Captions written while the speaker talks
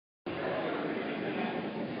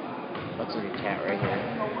There's a cat right here.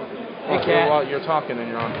 Hey, cat. Well, you're talking and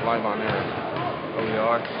you're live on air. Oh, we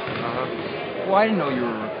are? Uh-huh. Well, I didn't know you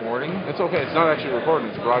were recording. It's okay. It's not actually recording.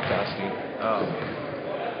 It's broadcasting. Oh.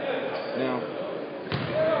 Now.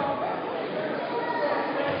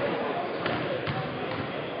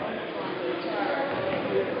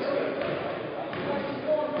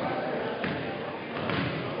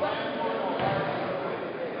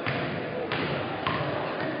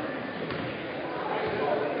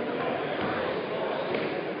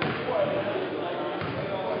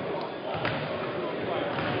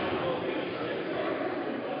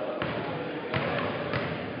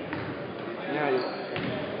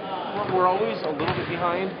 We're always a little bit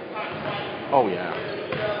behind. Oh, yeah.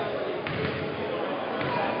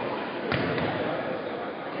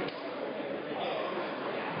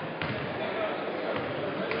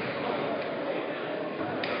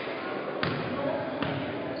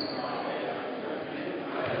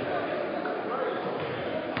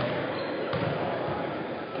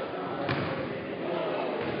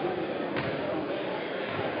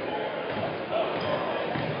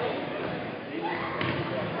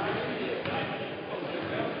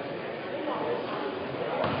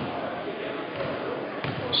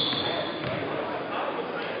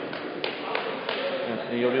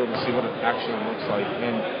 And you'll be able to see what it actually looks like.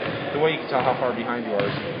 And the way you can tell how far behind you are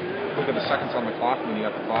is look at the seconds on the clock when you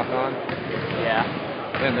got the clock on. Yeah.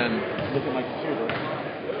 And then look at my computer.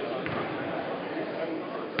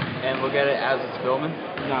 And look at it as it's filming?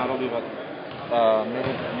 No, it'll be about a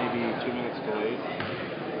minute, maybe 2 minutes delayed.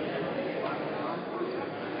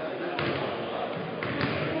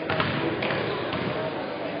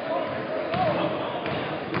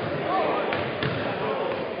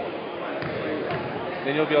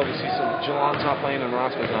 Then you'll be able to see some. Geelong's not playing and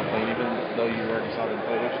Roscoe's not playing, even though you already saw them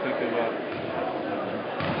play. What do you think about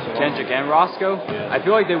Kendrick and Roscoe? Yeah. I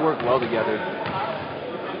feel like they work well together.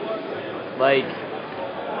 Like,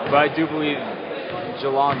 but I do believe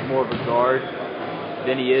Geelong's more of a guard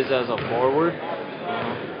than he is as a forward.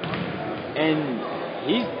 And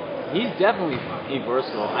he's definitely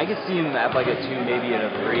versatile. I could see him at like a 2, maybe at a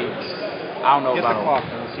 3. I don't know Get about the clock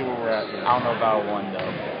and let's see where we're at here. I don't know about a 1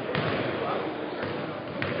 though.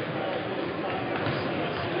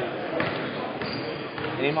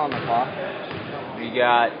 Aim on the clock. We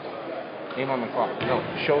got aim on the clock. No,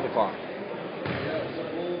 show the clock.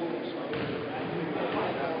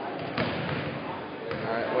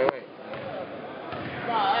 Alright, wait.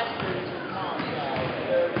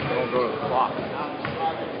 Don't go to the clock.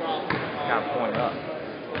 Gotta point up.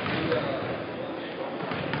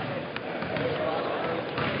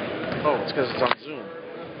 Oh, it's because it's on Zoom.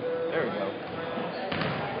 There we go.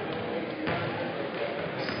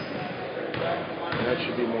 That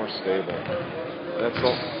should be more stable. That's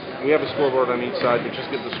all. We have a scoreboard on each side, but just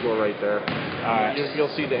get the score right there. Alright.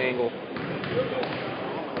 You'll see the angle.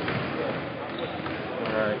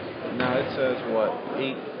 Alright. Now it says what? About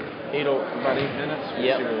 8 minutes? We'll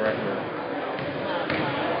Yep. see where we're at here.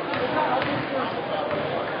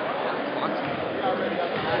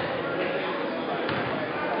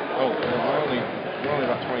 Oh, we're only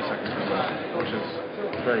about 20 seconds from that, which is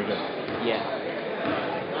very good. Yeah.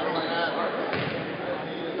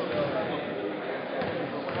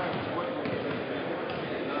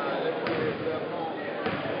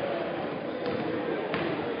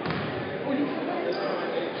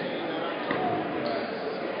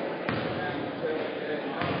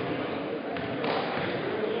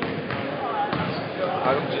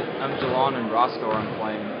 I'm Geelong and Roscoe are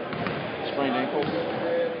playing. Sprained ankle?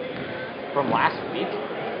 From last week?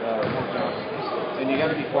 Worked out. And you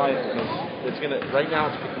gotta be quiet because it's gonna. Right now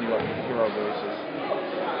it's picking you up with hero voices.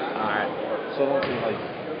 Alright. So don't be like.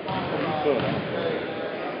 You could.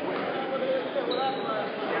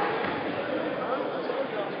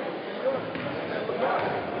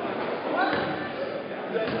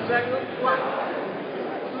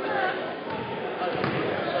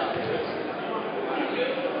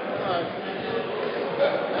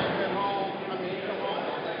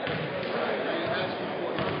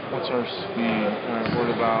 What's our speed? We're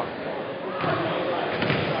at about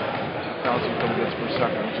 1,000 kilobits per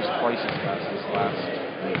second, which is twice as fast as last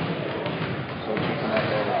week. So keeping that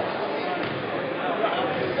low.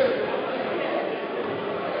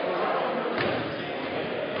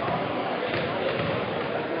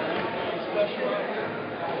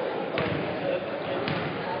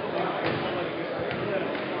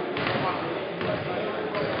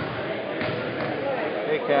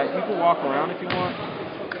 Hey, Kat, you can walk around if you want.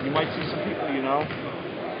 You might see some people you know.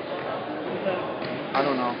 I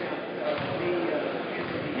don't know.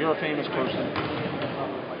 You're a famous person.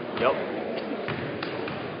 Yep.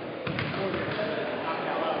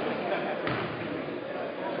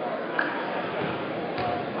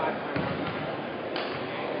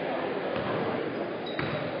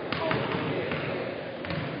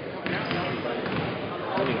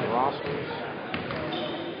 nostrils.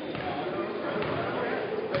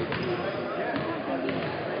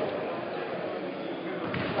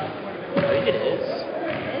 I think it is.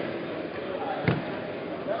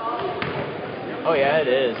 Oh yeah, it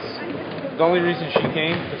is. The only reason she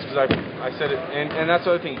came is because I said it, and that's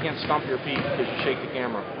the other thing, you can't stomp your feet because you shake the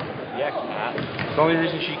camera. Yeah, cat. The only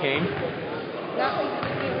reason she came?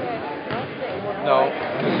 No,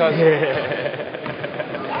 because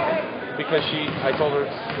I told her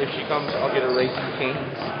if she comes, I'll get her Raising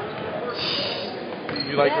Cane's.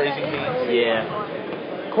 You like Raising Cane's? Yeah.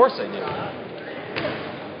 Of course I do.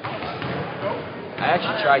 I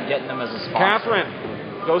actually tried getting them as a sponsor. Catherine,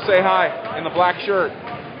 go say hi in the black shirt.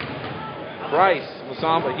 Bryce,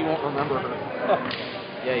 Lasamba, he won't remember her.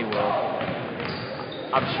 Yeah, he will.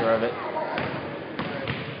 I'm sure of it.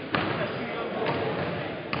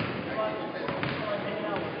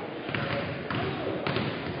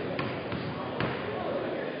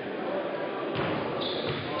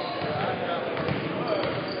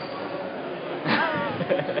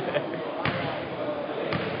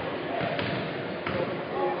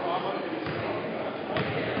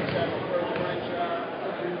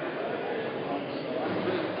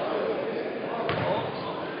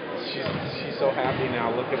 She's so happy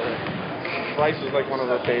now. Look at her. Bryce is like one of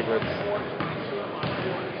her favorites.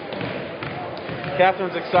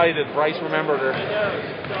 Catherine's excited. Bryce remembered her.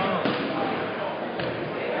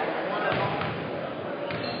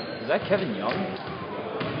 Is that Kevin Young?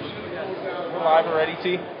 We're live already,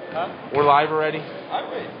 T? Huh? We're live already?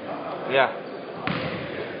 I'm ready. Yeah.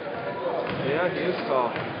 Yeah, he is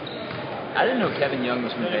tall. I didn't know Kevin Young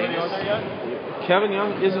was from Anybody Vegas. on there yet? Kevin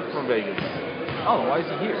Young isn't from Vegas. Oh, why is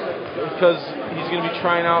he here? Because he's going to be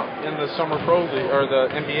trying out in the Summer Pro League, or the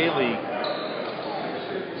NBA League.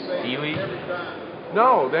 D-League?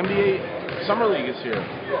 No, the NBA Summer League is here.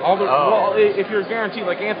 Well, if you're guaranteed,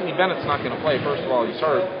 like Anthony Bennett's not going to play. First of all, he's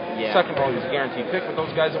hurt. Yeah. Second of all, he's a guaranteed pick. But those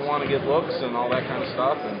guys that want to get looks and all that kind of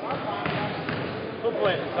stuff. And He'll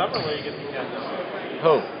play in the Summer League if he can.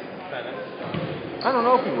 who? Bennett. I don't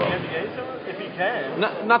know if he The will. NBA Summer? If he can.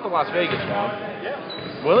 Not the Las Vegas one. Yeah.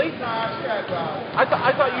 Will he? I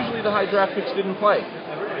thought usually the high draft picks didn't play.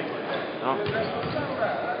 Everybody can. Oh.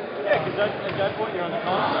 Yeah, because at that point you're on the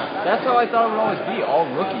contract. That's how I thought it would always be, all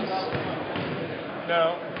rookies.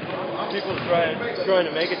 No. People trying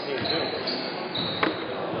to make a team too.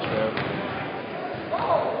 True.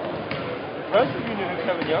 Impressive you knew who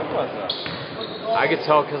Kevin Young was though. I could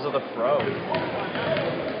tell because of the fro.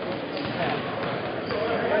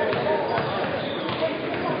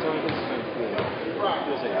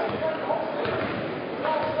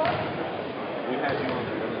 We had you on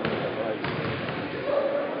the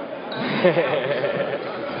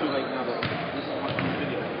It's too late now. This is watching the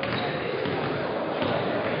video.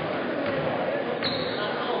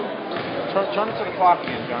 Turn it to the clock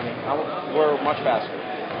again, Johnny. We're much faster.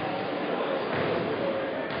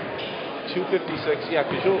 2:56. Yeah,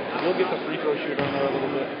 because you'll get the free throw shooter on there a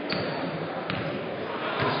little bit.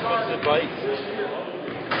 What's the bite?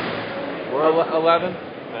 We're 11.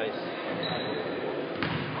 Nice.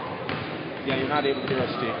 Yeah, you're not able to hear us,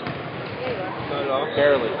 Steve. Not at all.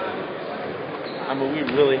 Barely. I mean, we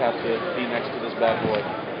really have to be next to this bad boy.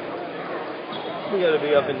 We gotta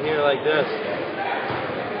be up in here like this.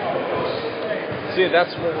 See,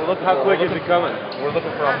 that's what we're looking for. How quick is it coming? We're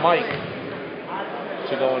looking for a mic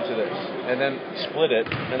to go into this, and then split it,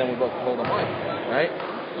 and then we both hold a mic, right?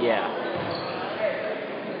 Yeah.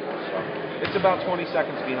 So it's about 20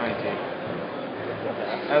 seconds behind you,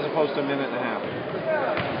 as opposed to a minute and a half.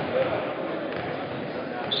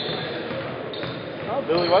 Oh,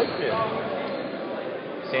 Billy White's here.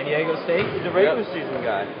 San Diego State? He's a regular season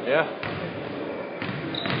guy. Yeah.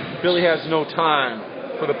 Billy has no time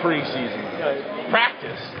for the preseason. Yeah.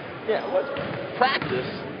 Practice. Yeah, what? Practice.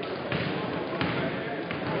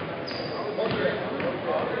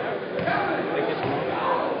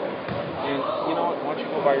 And you know what? Why don't you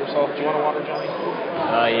go by yourself? Do you want a water, Johnny?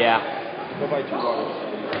 Yeah. Go buy 2 waters.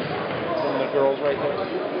 From the girls right there.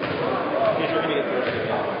 Because you're going to get thirsty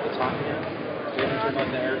again. It's hot in here. We haven't turned on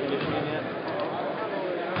the air conditioning yet.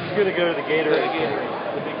 He's gonna go to the Gatorade.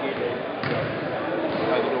 The big Gatorade.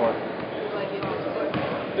 By the door.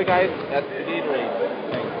 The guy at the Gatorade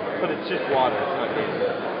thing. But it's just water, it's not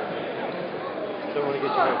Gatorade. Don't want to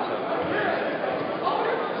get your hopes up.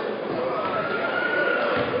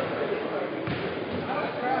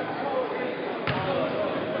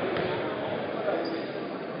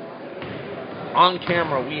 On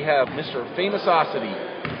camera, we have Mr. Famousosity,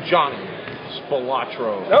 Johnny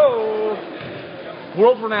Spilatro. No!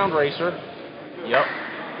 World-renowned racer. Yep.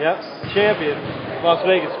 Yep. Champion. Las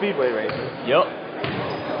Vegas Speedway racer. Yep.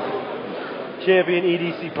 champion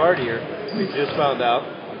EDC partier. We just found out.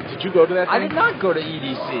 Did you go to that thing? I did not go to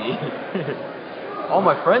EDC. All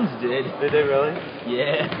my friends did. Did they really?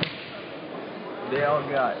 Yeah. They all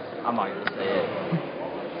got. I'm not gonna say it.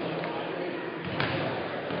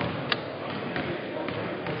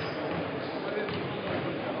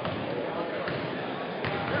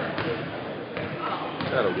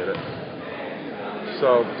 That'll get it.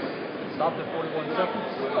 So, Stopped at 41 seconds.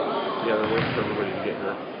 yeah, they're waiting for everybody to get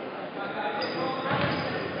here.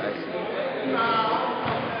 I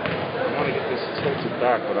want to get this tilted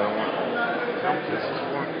back, but I don't want to count this as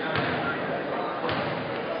one.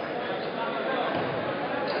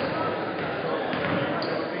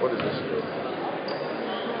 What does this do?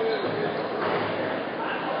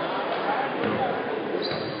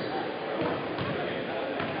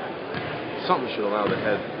 Something should allow the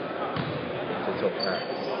head to tilt back a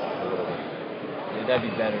little bit. Yeah, that'd be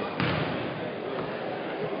better.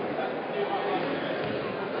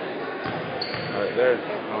 Alright, there.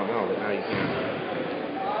 Oh no, but now you can't.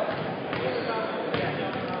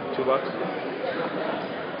 $2?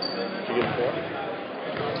 Did you get 4?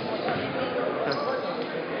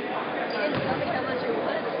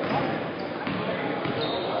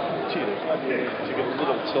 Cheaters. To get a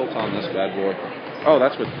little tilt on this bad boy. Oh,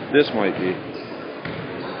 that's what this might be.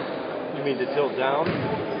 You mean to tilt down?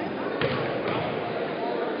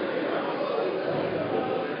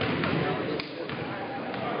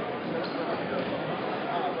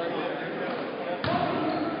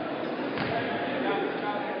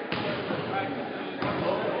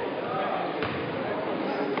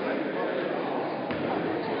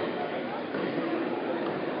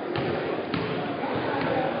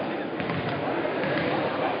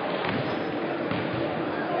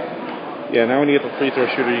 Yeah, now when you get the free throw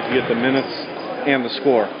shooter, you can get the minutes and the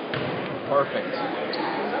score. Perfect.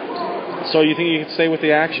 So you think you can stay with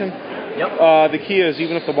the action? Yep. The key is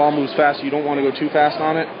even if the ball moves fast, you don't want to go too fast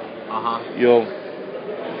on it.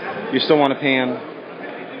 You still want to pan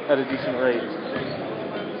at a decent rate.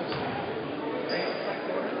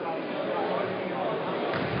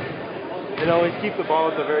 And always keep the ball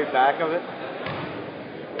at the very back of it.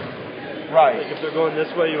 Right. Like if they're going this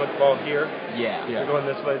way, you want the ball here. Yeah. If they're going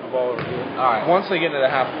this way, the ball over here. All right. Once they get into the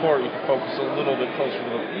half court, you can focus a little bit closer to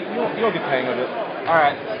the. You'll get the hang of it. All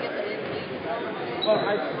right. Well,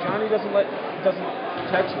 Johnny doesn't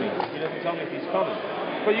text me. He doesn't tell me if he's coming.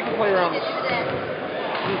 But you can play around with.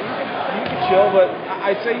 You can chill, but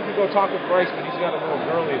I'd say you could go talk with Bryce, but he's got a little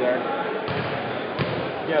girly there.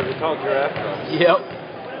 Yeah, the tall giraffe dog. Yep.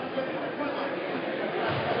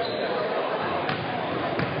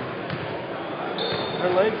 Her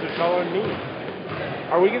legs are taller than me.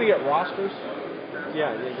 Are we going to get rosters?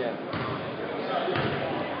 Yeah.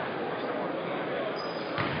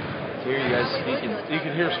 Hear you guys speaking. You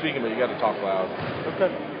can hear speaking, but you got to talk loud. Okay.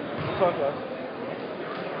 We'll talk loud.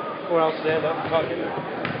 Or I'll stand up and talk in there.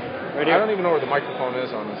 Right here. I don't even know where the microphone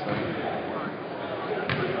is on this thing.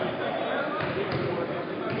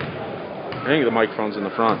 I think the microphone's in the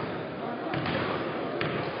front.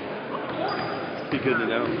 Be good to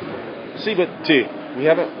know. See, but T, we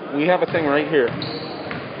have a thing right here.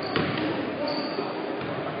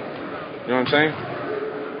 You know what I'm saying?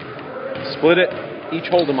 Split it. Each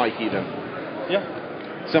hold a mic even. Yeah.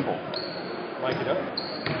 Simple. Mic it up.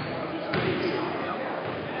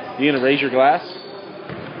 You gonna raise your glass?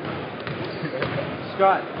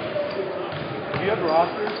 Scott, do you have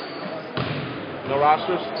rosters? No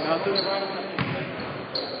rosters? Nothing?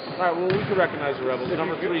 All right. Well, we can recognize the Rebels.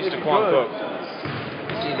 Number 3 is if you Daquan could. Cook.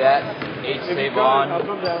 See that? H If you save come, on. I'll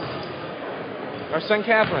come down. Or send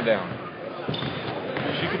Catherine down.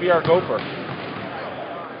 She could be our gopher.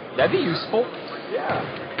 That'd be useful. Yeah.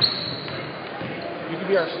 You could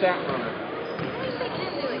be our stat runner.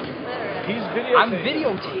 He's videotaping. I'm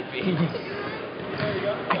videotaping.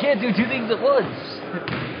 I can't do two things at once.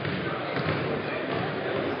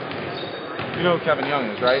 You know who Kevin Young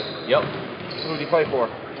is, right? Yep. Who did he play for?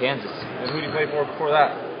 Kansas. And who did he play for before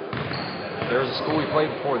that? There was a school we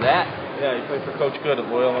played before that. Yeah, he played for Coach Good at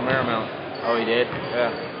Loyola Marymount. Oh, he did?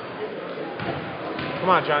 Yeah. Come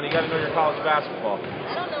on, John, you got to know your college basketball. I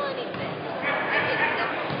don't know anything.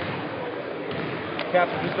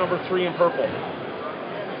 Captain, who's number 3 in purple?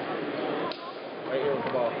 Right here with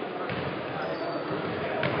the ball.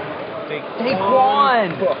 Daquan!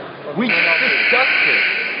 We discussed it.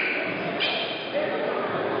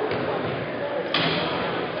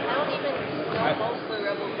 I don't even know most of the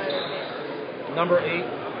Rebels by their names. Number 8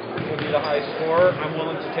 will be the high scorer. I'm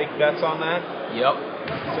willing to take bets on that. Yep.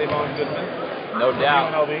 Savon Goodman. No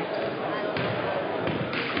doubt. UNLV.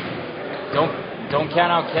 Don't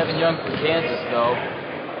count out Kevin Young from Kansas, though.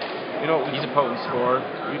 You know, He's a potent scorer.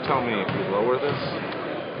 you tell me if we lower this,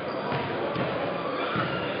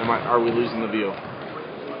 are we losing the view?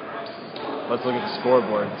 Let's look at the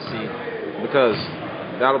scoreboard and see. Because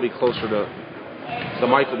that'll be closer to, the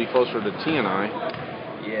mic will be closer to T and I,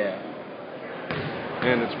 Yeah.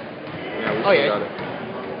 and it's, yeah, we Oh, still yeah. got it.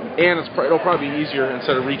 And it'll probably be easier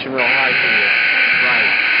instead of reaching real high for you.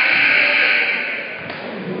 Right.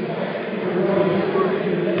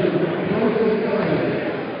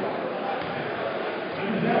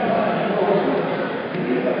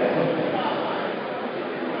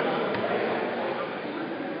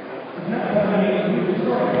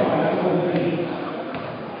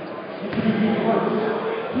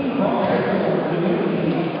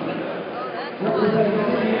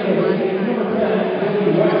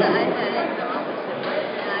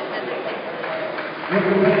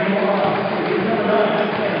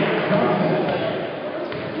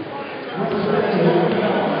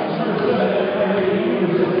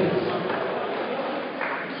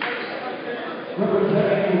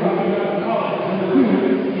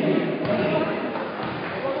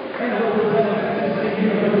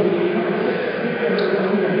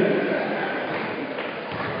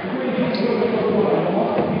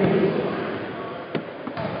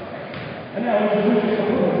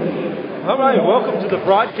 All right, welcome to the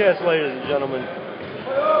broadcast, ladies and gentlemen,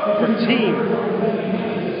 for Team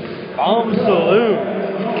Salon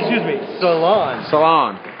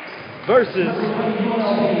versus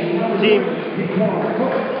Team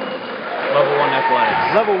Level 1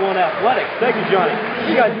 Athletics. Level 1 Athletics. Thank you, Johnny.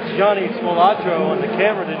 We got Johnny Smolatro on the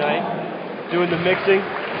camera tonight doing the mixing.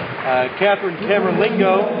 Catherine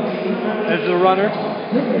Camerlingo as the runner.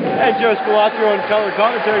 And Joe Smolatro on color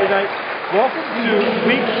commentary tonight. Welcome to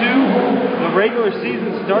Week 2. The regular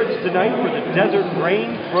season starts tonight for the Desert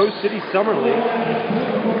Rain Pro City Summer League.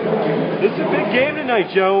 This is a big game tonight,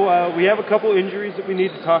 Joe. We have a couple injuries that we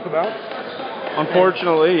need to talk about.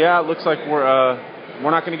 Unfortunately, yeah, it looks like we're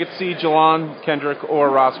not going to get to see Jelon Kendrick or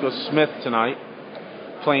Roscoe Smith tonight.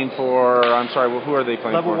 Playing for, I'm sorry, who are they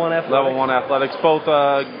playing Level for? 1 Athletics. Level 1 Athletics. Both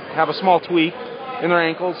have a small tweak in their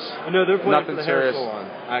ankles. No, they're playing Nothing for the serious. Hair Salon,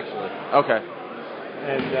 actually. Okay.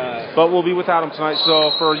 And But we'll be without him tonight. So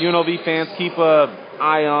for UNLV fans, keep an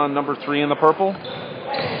eye on number 3 in the purple.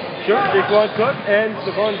 sure, Jaquan Cook and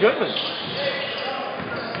Savon Goodman.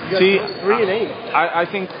 You got See, 3 and 8. I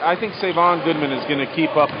think Savon Goodman is going to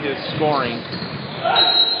keep up his scoring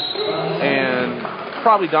and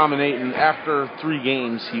probably dominate. And after 3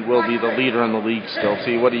 games, he will be the leader in the league still.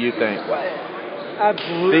 See, what do you think?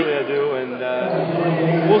 Absolutely, I do, and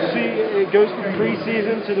we'll see. It goes from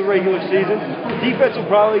preseason to the regular season. Defense will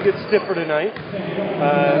probably get stiffer tonight.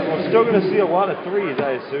 We're still going to see a lot of threes,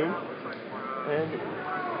 I assume. And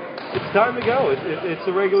it's time to go. It's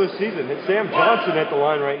the regular season. It's Sam Johnson at the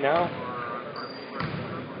line right now.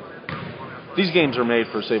 These games are made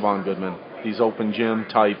for Savon Goodman. These open gym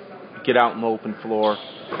type, get out on the open floor.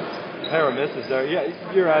 Pair of misses there. Yeah,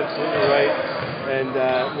 you're absolutely right. And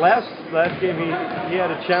last game he had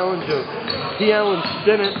a challenge of P. Allen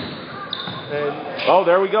Stinnett. And oh,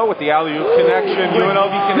 there we go with the alley-oop connection,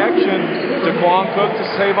 UNLV connection to Quan Cook to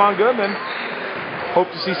Savon Goodman. Hope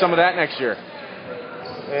to see some of that next year.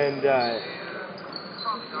 And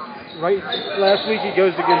last week he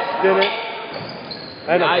goes against Stinnett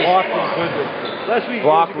and a block from Goodman. Last week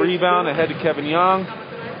block rebound ahead to Kevin Young.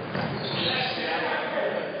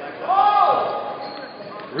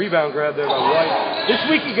 Rebound grab there by White. This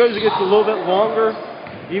week he goes against a little bit longer,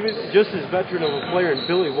 even just as veteran of a player in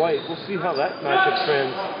Billy White. We'll see how that matchup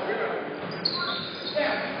trends.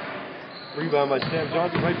 Rebound by Sam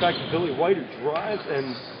Johnson, right back to Billy White, who drives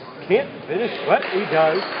and can't finish, but he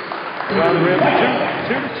does. Around the rim,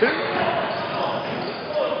 2-2.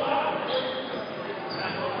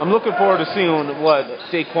 I'm looking forward to seeing what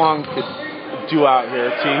Daquan could do out here.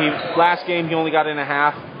 See, last game he only got in a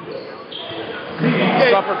half.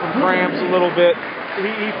 Suffered from cramps a little bit.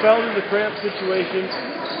 He fell into the cramp situation.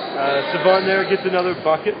 Savon there gets another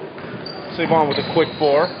bucket. Savon with a quick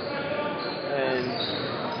 4. And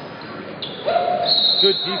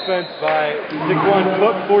good defense by Jaquan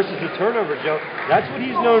Cook forces the turnover, Joe. That's what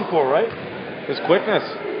he's known for, right? His quickness.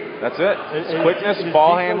 That's it. His quickness, his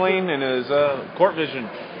ball defense. handling, and his court vision.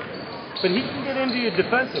 But he can get into you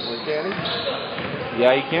defensively, can he?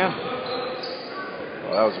 Yeah, he can.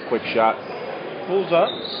 Well, that was a quick shot. Pulls up,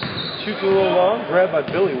 shoots a little long, grabbed by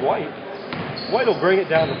Billy White. White will bring it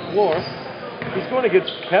down the floor. He's going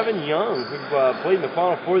against Kevin Young, who played in the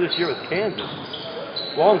Final Four this year with Kansas.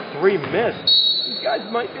 Long 3 missed. These guys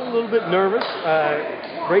might be a little bit nervous.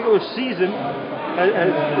 Regular season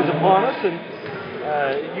is upon us, and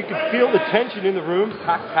You can feel the tension in the room.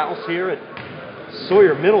 Packed house here at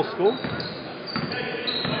Sawyer Middle School.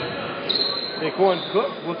 Daquan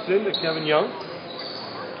Cook looks into Kevin Young.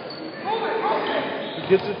 He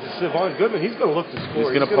gives it to Savon Goodman. He's going to look to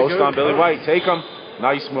score. He's going to post on Billy White. Take him.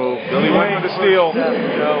 Nice move. Billy White with the steal.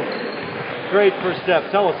 Great first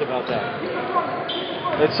step. Tell us about that.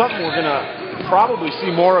 It's something we're going to probably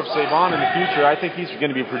see more of Savon in the future. I think he's going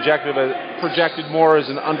to be projected more as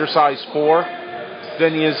an undersized 4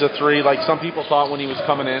 than he is a 3, like some people thought when he was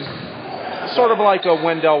coming in. Sort of like a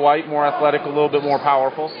Wendell White, more athletic, a little bit more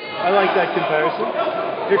powerful. I like that comparison.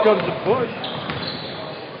 Here comes the push.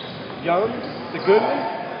 Young to Goodman.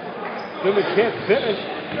 Goodman can't finish.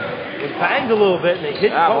 It banged a little bit and they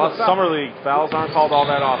hit. Well, Summer League fouls aren't called all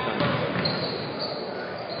that often.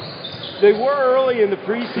 They were early in the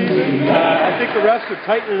preseason. I think the refs are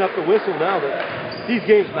tightening up the whistle now that these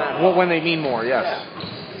games matter. Well, when they mean more, yes. Yeah.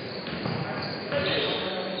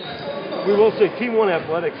 We will say Team 1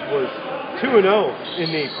 Athletics was 2-0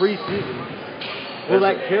 in the preseason. Will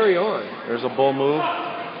that carry on? There's a bull move.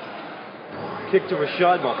 Kick to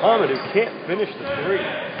Rashad Muhammad, who can't finish the 3.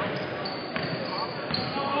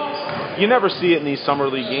 You never see it in these summer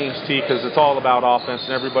league games, T, because it's all about offense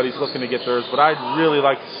and everybody's looking to get theirs. But I'd really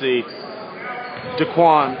like to see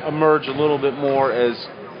Daquan emerge a little bit more as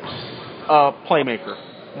a playmaker,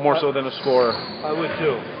 more so than a scorer. I would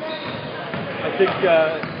too. I think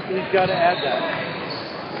he's got to add that.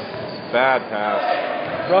 Bad pass.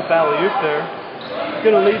 Rough alley-oop there. It's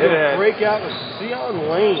going to lead to a breakout with Sion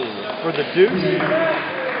Lane for the Dukes.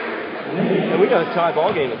 And we got a tie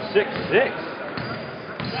ball game at 6-6.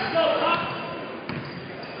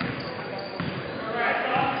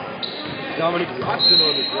 Dominic Watson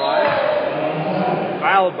on the drive.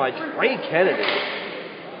 Fouled by Trey Kennedy.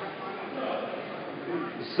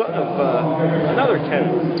 The son of another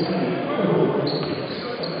Kennedy.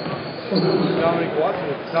 Dominic Watson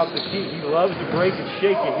at the top of the key. He loves to break and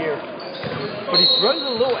shake you here. But he's running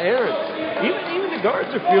a little errand. Even the guards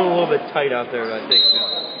are feeling a little bit tight out there, I think.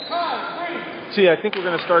 See, I think we're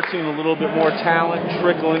going to start seeing a little bit more talent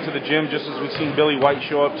trickle into the gym, just as we've seen Billy White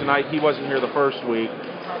show up tonight. He wasn't here the first week.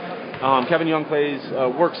 Kevin Young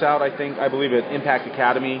works out, I believe, at Impact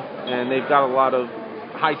Academy, and they've got a lot of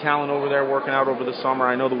high talent over there working out over the summer.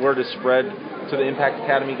 I know the word is spread to the Impact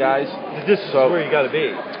Academy guys. This is where you got to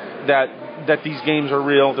be. That these games are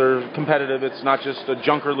real, they're competitive. It's not just a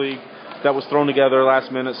junker league that was thrown together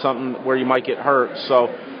last minute, something where you might get hurt. So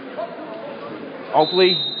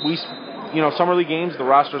hopefully summer league games, the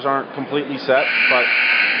rosters aren't completely set, but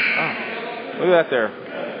look at that there.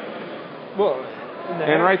 Well.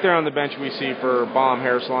 And right there on the bench we see for Baum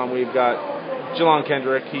Hair Salon, we've got Jelon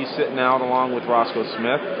Kendrick. He's sitting out along with Roscoe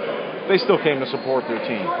Smith. They still came to support their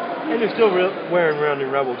team. And they're still wearing around in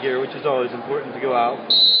Rebel gear, which is always important to go out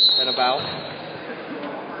and about.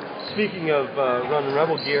 Speaking of running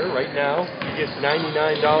Rebel gear, right now you get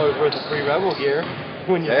 $99 worth of free Rebel gear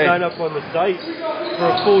when you sign up on the site for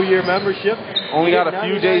a full year membership. Only got a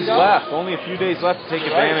few days left. Only a few days left to take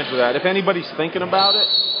advantage of that. If anybody's thinking about it,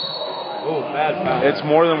 bad foul. It's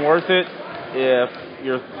more than worth it. If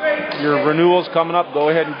your renewal's coming up, go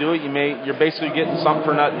ahead and do it. You're basically getting something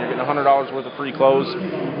for nothing. You're getting $100 worth of free clothes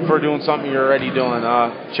for doing something you're already doing.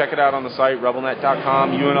 Check it out on the site,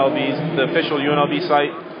 Rebel-Net.com, UNLV's the official UNLV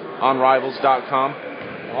site on Rivals.com.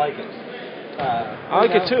 I like it. I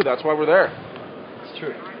like it too. That's why we're there. It's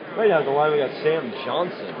true. Right now on the line we got Sam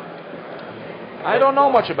Johnson. I don't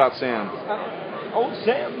know much about Sam. Old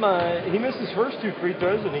Sam, he missed his first 2 free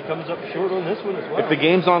throws, and he comes up short on this one as well. If the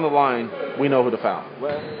game's on the line, we know who to foul.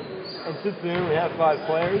 Well, and since they only have 5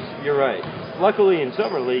 players, you're right. Luckily, in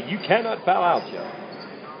Summer League, you cannot foul out, Joe.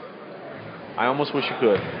 I almost wish you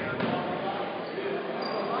could.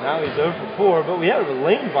 Now he's 0 for 4, but we had a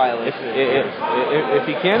lane violation. If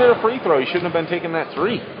he can't hit a free throw, he shouldn't have been taking that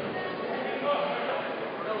 3.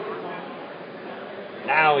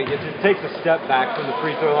 Now he takes a step back from the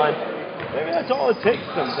free throw line. Maybe that's all it takes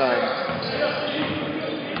sometimes.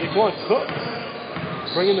 Daquan Cook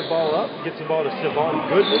bringing the ball up, gets the ball to Savon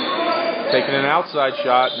Goodman. Taking an outside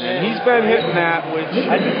shot, and he's been hitting that, which...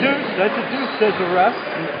 That's a deuce, says the ref.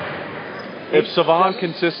 If Savon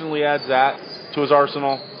consistently adds that to his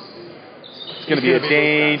arsenal, it's going to be a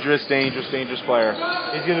dangerous player.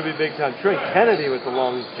 He's going to be big time. Trey Kennedy with the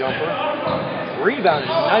long jumper. Rebounded.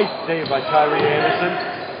 Nice save by Tyree Anderson.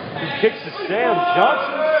 He kicks to Sam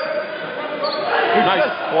Johnson.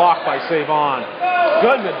 Nice block by Savon.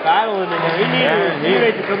 Goodman battling in there. He needed his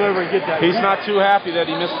teammate to come over and get that. He's not too happy that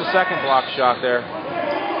he missed the second block shot there.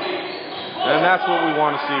 And that's what we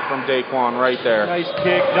want to see from Daquan right there. Nice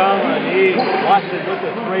kick down on the knee. Watson with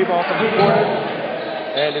the spray ball from the corner.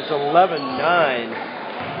 And it's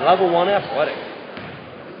 11-9. Level 1 athletics.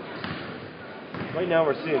 Right now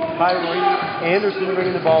we're seeing Tyree Anderson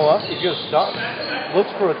bringing the ball up. He's going to stop.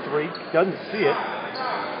 Looks for a 3. Doesn't see it.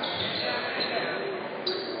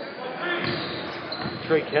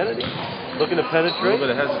 Trey Kennedy looking to penetrate. A little bit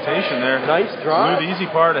of hesitation there. Nice drive. Do the easy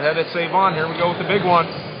part ahead of Save On. Here we go with the big one.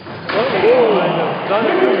 Oh, and the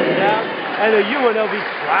Thunder comes down. And a UNLV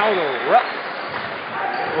crowd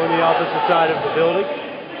erupts on the opposite side of the building.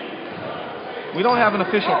 We don't have an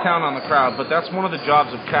official count on the crowd, but that's one of the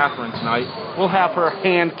jobs of Catherine tonight. We'll have her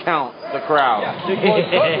hand count the crowd. Yeah, Big One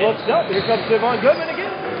looks up. Here comes Devon Goodman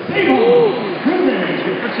again.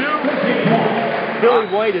 2 for 2. Billy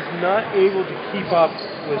White is not able to keep up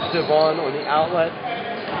with Devon on the outlet.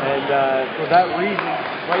 And for that reason,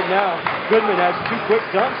 right now, Goodman has 2 quick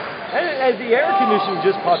dumps. And as the air conditioning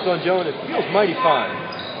just popped on Joe, and it feels mighty fine.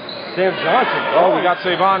 Sam Johnson. Oh, we got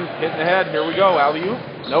Savon hitting the head. Here we go. Alley-oop.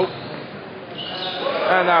 Nope.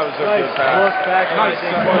 And that was a nice good pass. Look back. Nice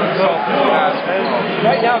pass. And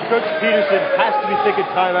right now, Coach Peterson has to be thinking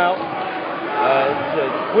timeout. It's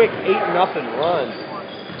a quick 8-0 run.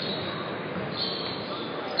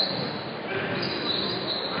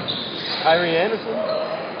 Tyree Anderson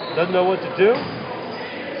doesn't know what to do.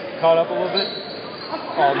 Caught up a little bit.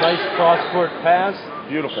 Oh, nice cross-court pass.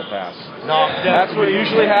 Beautiful pass. Knocked down. That's what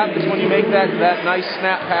usually happens when you make that nice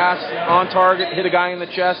snap pass on target, hit a guy in the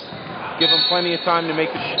chest, give him plenty of time to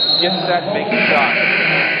make get set and make the shot.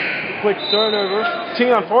 Quick turnover.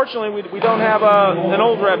 Team, unfortunately, we don't have an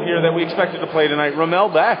old rep here that we expected to play tonight. Ramel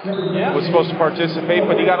Beck was supposed to participate,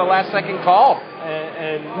 but he got a last-second call.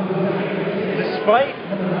 And despite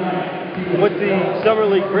what the Summer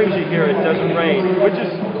League brings you here, it doesn't rain, which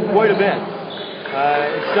is quite a bit.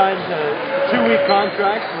 It signed a 2-week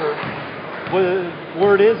contract for what the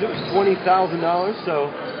word is. It was $20,000.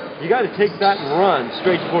 So you got to take that and run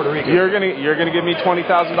straight to Puerto Rico. You're gonna give me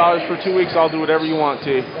 $20,000 for 2 weeks. I'll do whatever you want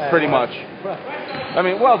to, pretty much. I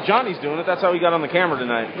mean, well, Johnny's doing it. That's how he got on the camera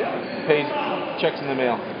tonight. Yeah. Pays checks in the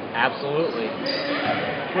mail. Absolutely.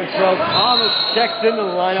 Quintrell Thomas checks into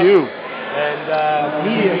the lineup. Q. And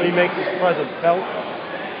immediately makes his presence felt.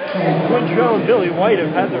 Quintrell and Billy White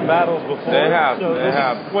have had their battles before. They have. So they they're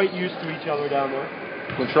have. quite used to each other down there.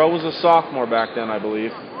 Quintrell was a sophomore back then, I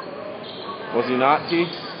believe. Was he not, T?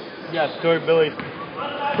 Yes, Tori Billy.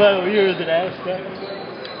 12 years at Aztec.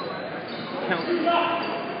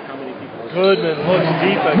 How many people? Goodman looks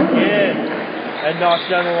deep again and knocks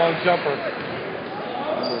down the long jumper.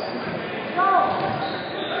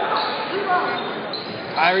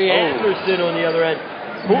 Tyree Anderson on the other end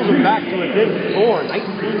pulls him back to within 4,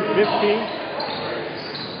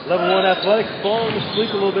 19-15. Level 1 athletics falling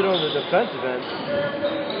asleep a little bit on the defensive end.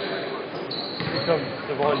 Here comes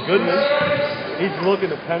Devon Goodman. He's looking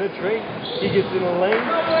to penetrate. He gets in the lane.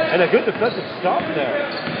 And a good defensive stop there.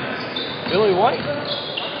 Billy White.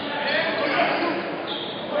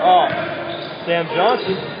 Oh, Sam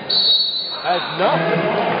Johnson has nothing.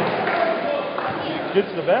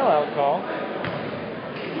 Gets the bailout call.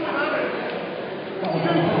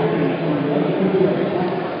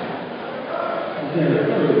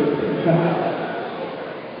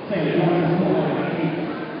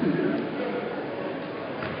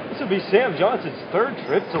 This will be Sam Johnson's 3rd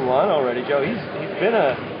trip to the line already, Joe. He's been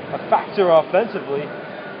a factor offensively,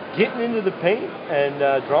 getting into the paint and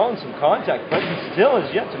drawing some contact, but he still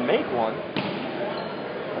has yet to make one.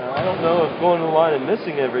 I don't know if going to the line and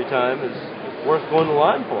missing every time is worth going to the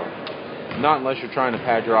line for. Not unless you're trying to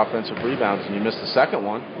pad your offensive rebounds and you missed the second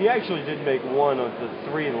one. He actually did make one of the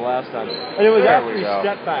 3 the last time. And it was after he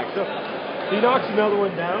stepped back. So he knocks another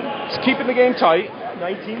one down. Just keeping the game tight.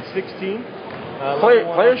 19-16.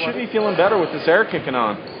 Players should be feeling better with this air kicking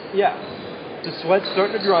on. Yeah. The sweat's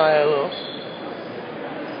starting to dry a little.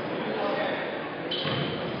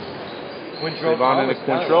 Quintrell in the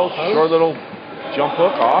Quintrell. Short little jump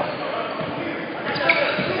hook off.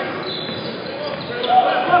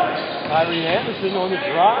 Tyree Anderson on the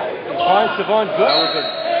drive. He finds Devon Goodman. That was a...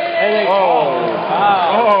 And they call it a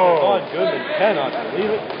foul. Devon Goodman cannot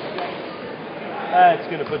believe it. That's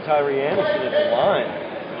going to put Tyree Anderson at the line.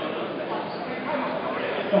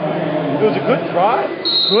 It was a good drive.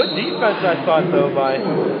 Good defense, I thought, though, by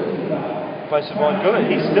Devon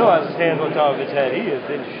Goodman. He still has his hands on top of his head. He is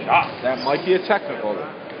in shock. That might be a technical.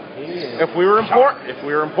 If we were in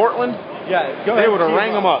Portland, yeah, they would have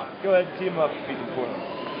rang him up. Go ahead and tee him up if you can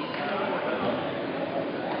Portland.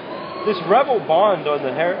 This Rebel bond on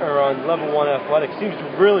on level 1 athletics seems to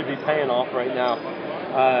really be paying off right now.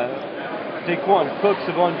 Daquan Cook,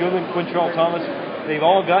 Devon Goodman, Quintrell Thomas, they've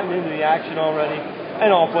all gotten into the action already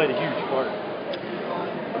and all played a huge part.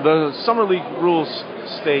 The Summer League rules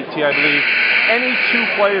state, I believe, any 2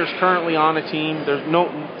 players currently on a team, there's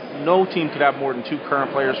no team could have more than 2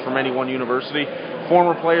 current players from any one university.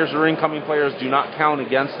 Former players or incoming players do not count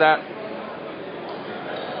against that.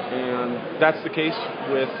 And that's the case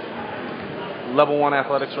with Level 1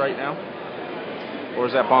 athletics right now. Or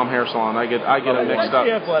is that Bomb Hair Salon? I get them mixed up.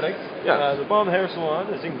 The athletics. Yeah. The Bomb Hair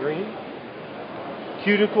Salon is in green.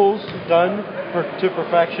 Cuticles done to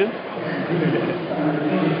perfection.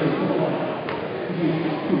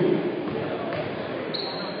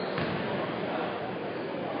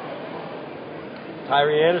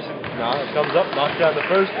 Tyree Anderson comes up, knocks down the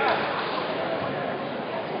first.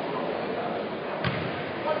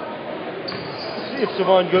 Let's see if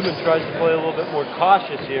Savon Goodman tries to play a little bit more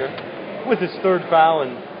cautious here with his 3rd foul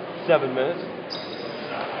in 7 minutes.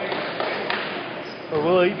 Or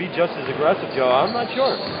will he be just as aggressive, Joe? I'm not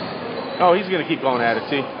sure. Oh, he's going to keep going at it,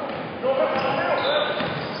 see?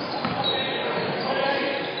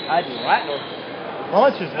 Ratner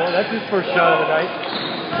launches one. That's his first shot of the night.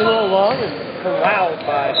 It's a little long and corralled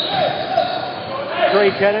by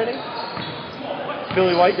Trey Kennedy.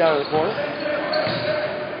 Billy White down in the corner.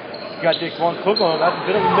 Got Daquan Cook on him. That's a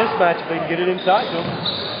bit of a mismatch if they can get it inside to him.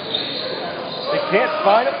 They can't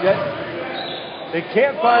find him yet. They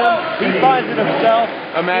can't find him. He finds it himself.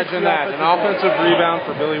 Imagine that. An offensive rebound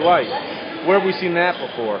for Billy White. Where have we seen that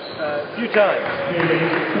before? A few times.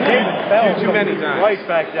 Too many times. Right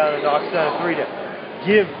back down and knocks down a 3 to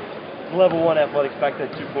give Level 1 athletics back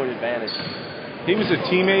that 2-point advantage. He was a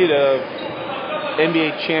teammate of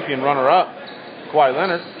NBA champion runner-up, Kawhi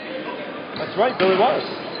Leonard. That's right, Billy was.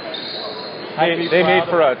 They made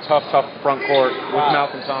for a tough front court with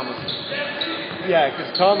Malcolm Thomas. Yeah,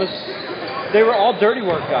 because Thomas, they were all dirty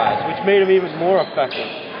work guys, which made him even more effective.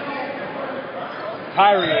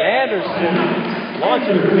 Tyree Anderson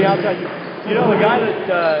launching from the outside. You know, the guy that,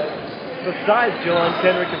 besides Jelon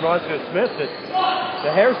Kendrick and Roscoe Smith, that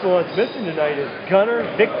the hair salon's missing tonight is gunner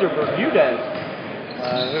Victor Bermudez,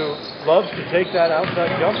 who loves to take that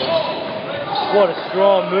outside jumper. What a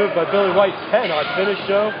strong move by Billy White. Cannot finish,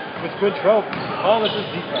 though, with Quintrell Thomas's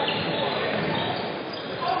defense.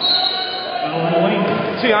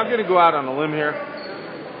 See, I'm going to go out on a limb here.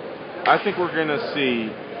 I think we're going to see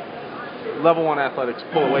Level 1 athletics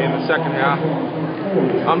pull away in the second half.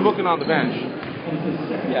 I'm looking on the bench.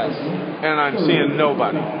 Yes. And I'm seeing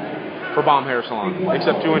nobody for Bomb Hair Salon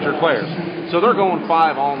except 2 injured players. So they're going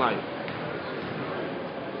 5 all night.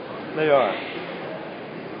 They are.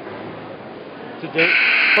 Today,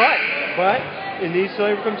 but in these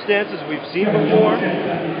circumstances, we've seen before.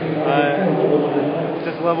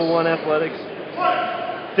 Just Level 1 athletics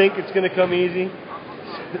think it's going to come easy,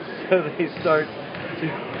 so they start to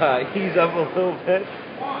ease up a little bit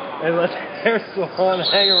and let Hair Salon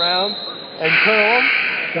hang around and curl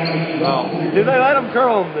them. Well, did they let them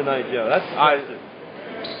curl them tonight, Joe? That's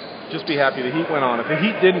just be happy the Heat went on. If the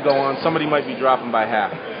Heat didn't go on, somebody might be dropping by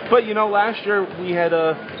half. But you know, last year we had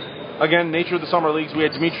again, nature of the summer leagues, we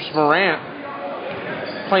had Demetrius Morant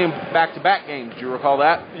playing back-to-back games. Do you recall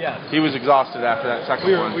that? Yes. He was exhausted after that second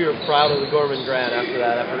one. We were proud of the Gorman grad after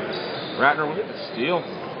that effort. Ratner with the steal.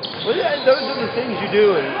 Well, yeah, those are the things you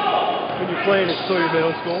do when you're playing at Sawyer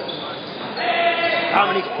Middle School.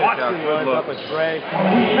 Dominique Watson runs up a tray,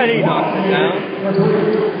 and he knocks it down.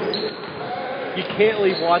 You can't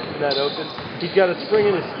leave Watson that open. He's got a spring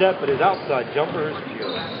in his step, but his outside jumper is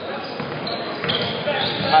pure.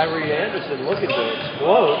 Tyree Anderson looking to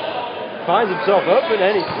explode. Finds himself open,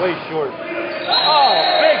 and he's way short. Oh,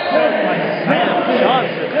 big hit by Sam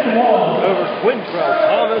Johnson over Quintrell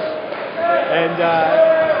Thomas. And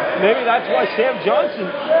maybe that's why Sam Johnson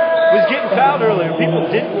was getting fouled earlier. People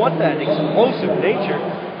didn't want that explosive nature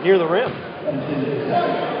near the rim.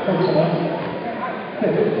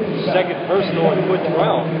 Second personal on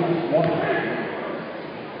Quintrell.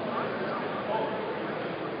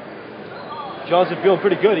 Johnson feeling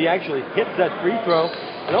pretty good. He actually hits that free throw.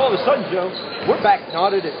 And all of a sudden, Joe, we're back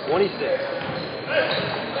knotted at 26.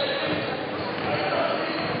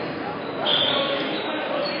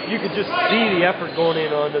 You could just see the effort going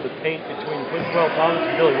in onto the paint between Quintrell Thomas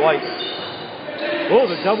and Billy White. Oh,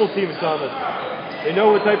 the double team Thomas. They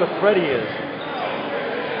know what type of threat he is.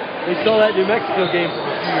 They saw that New Mexico game from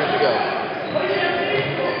a few years ago.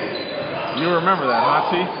 You remember that, huh,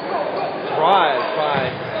 T? Drive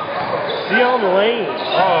by Dion Lane.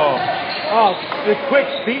 Oh, the quick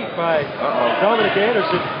feet by Dominic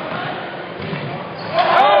Anderson.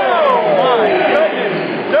 Oh, my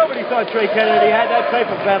goodness. Nobody thought Trey Kennedy had that type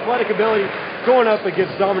of athletic ability going up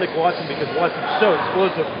against Dominic Watson because Watson's so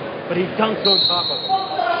explosive, but he dunks on top of him.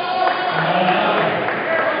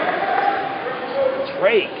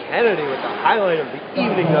 Trey Kennedy with the highlight of the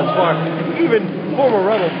evening thus far. Even former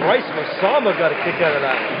Rebel Bryce Masama got a kick out of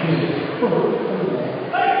that one.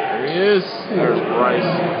 There he is. There's Bryce.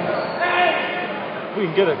 If we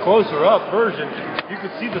can get a closer up version, you can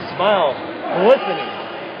see the smile glistening.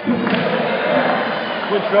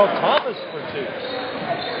 Quintrell Thomas for 2.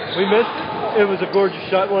 We missed it. It was a gorgeous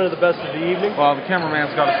shot, one of the best of the evening. Well, the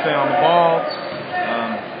cameraman's got to stay on the ball.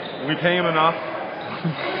 We pay him enough.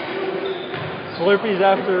 Slurpees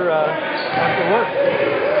after work.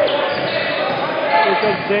 Here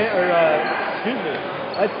comes excuse me.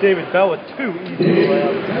 That's David Bell with 2 easy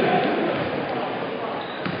layups.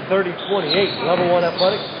 30-28, level 1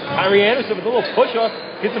 athletics. Tyree Anderson with a little push off,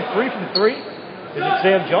 gets him free from 3. Is it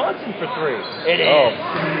Sam Johnson for 3? It is. Oh.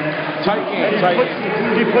 Tight game.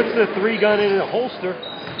 He puts the 3 gun in a holster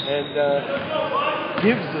and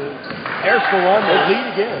gives the Air Salon the lead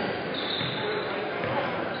again.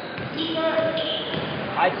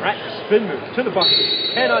 High practice spin move to the bucket.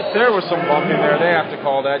 There was some bumping there. They have to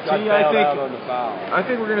call that. Got bailed out on the foul. I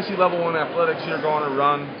think we're going to see level 1 athletics here go on a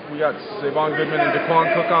run. We got Savon Goodman and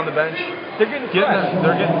Daquan Cook on the bench. They're getting fresh.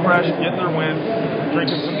 They're getting fresh, getting their win,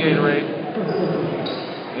 drinking some Gatorade.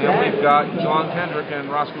 And we've got John Kendrick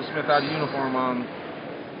and Roscoe Smith out of uniform on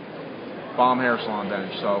Bomb Hair Salon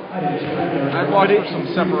bench. So I'd watch for some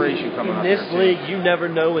separation coming up. In this league, you never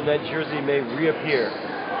know when that jersey may reappear.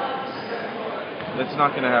 It's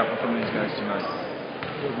not going to happen from these guys tonight.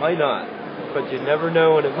 It might not, but you never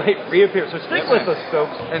know when it might reappear. So stick with us,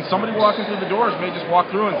 folks. And somebody walking through the doors may just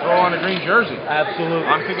walk through and throw on a green jersey. Absolutely.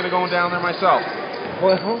 I'm thinking of going down there myself.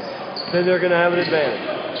 Well, then they're going to have an advantage.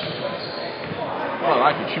 Well,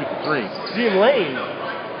 I could shoot the 3. Liam Lane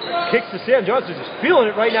kicks to Sam Johnson, just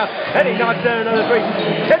feeling it right now. Kenny knocks down another 3.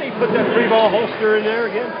 Kenny put that 3-ball holster in there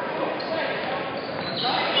again.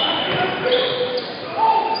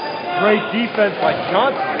 Great defense by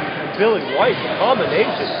Johnson and Billy White.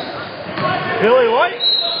 Combination. Billy White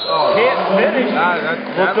can't finish.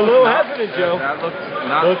 Looked a little hesitant, Joe. That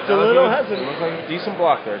looked a little hesitant. Looked like a decent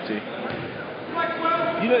block there, T.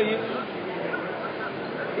 You know,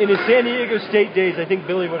 in his San Diego State days, I think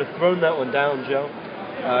Billy would have thrown that one down, Joe.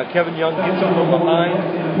 Kevin Young gets him from behind.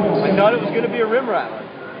 I thought it was going to be a rim rattler.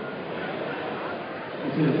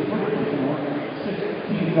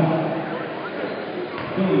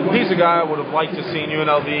 He's a guy I would have liked to see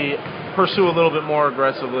UNLV pursue a little bit more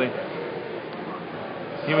aggressively.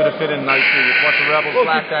 He would have fit in nicely with what the Rebels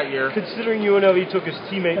lacked that year. Considering UNLV took his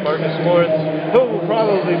teammate Marcus Lawrence, who will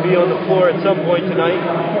probably be on the floor at some point tonight,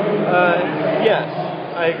 yes,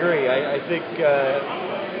 I agree. I think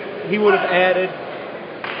he would have added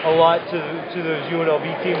a lot to those UNLV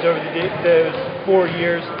teams over those 4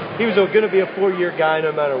 years. He was going to be a 4-year guy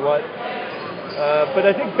no matter what. But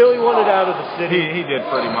I think Billy wanted out of the city. He did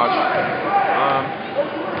pretty much.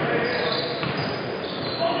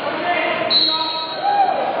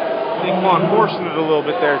 Daquan forcing it a little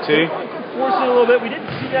bit there, too. Forcing it a little bit. We didn't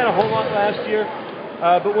see that a whole lot last year.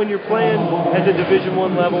 But when you're playing at the Division I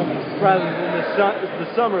level rather than the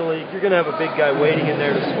Summer League, you're going to have a big guy waiting in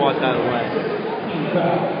there to swat that away.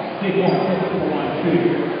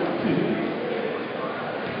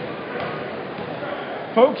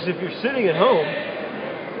 Folks, if you're sitting at home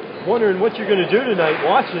wondering what you're going to do tonight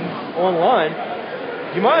watching online,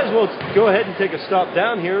 you might as well go ahead and take a stop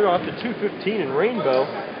down here off the 215 in Rainbow.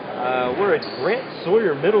 We're at Grant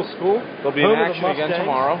Sawyer Middle School. They'll be in action again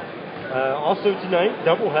tomorrow. Also tonight,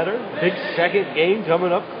 doubleheader, big second game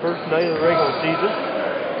coming up, first night of the regular season.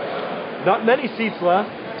 Not many seats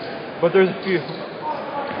left, but there's a few.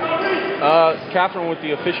 Catherine with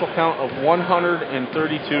the official count of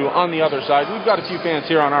 132 on the other side. We've got a few fans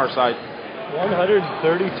here on our side.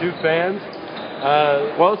 132 fans.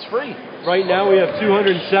 Well, it's free. Right now we have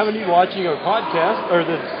 270 watching our podcast, or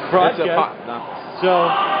the broadcast. So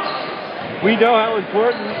we know how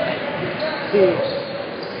important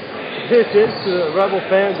this is to the Rebel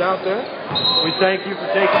fans out there. We thank you for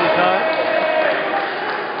taking the time.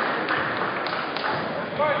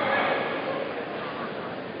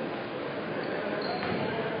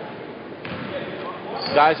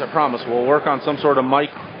 Guys, I promise we'll work on some sort of mic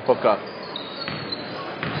hookup.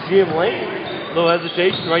 CM Lane, a little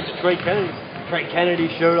hesitation right to Trey Kennedy. Trey Kennedy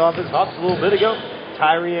showed off his hops a little bit ago.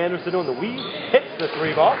 Tyree Anderson on the weave, hits the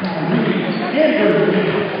 3-ball.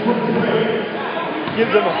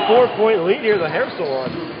 Gives them a 4-point lead here, the hair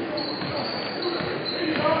salon.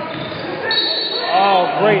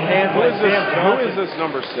 Oh, great hands by Sam Johnson. Who is this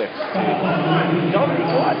number 6? Dominic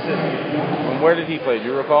Watson. And where did he play? Do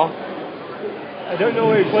you recall? I don't know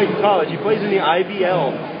where he played in college. He plays in the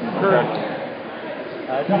IBL currently.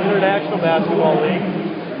 It's an international basketball league.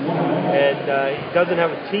 and he doesn't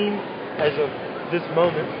have a team as of this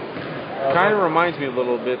moment. Kind of reminds me a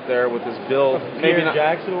little bit there with his build. Maybe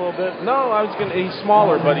Jackson a little bit. No, he's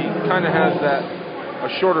smaller, but he kind of has a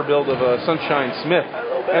shorter build of a Sunshine Smith,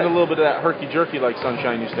 and a little bit of that herky-jerky like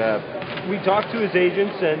Sunshine used to have. We talked to his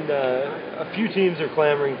agents, and a few teams are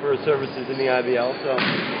clamoring for his services in the IBL, so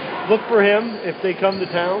look for him if they come to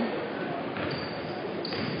town.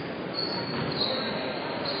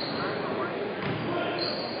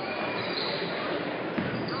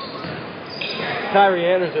 Tyree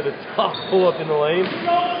Anderson, a tough pull-up in the lane.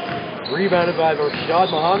 Rebounded by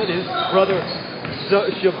Rashad Muhammad, his brother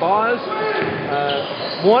Shabazz.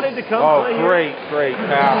 Wanted to come play great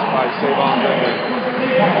pass by Savon Goodman.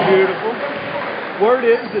 Beautiful. Word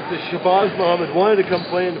is that the Shabazz Muhammad wanted to come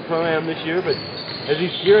play in the Pro-Am this year, but as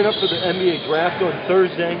he's gearing up for the NBA draft on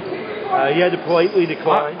Thursday, he had to politely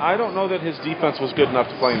decline. I don't know that his defense was good enough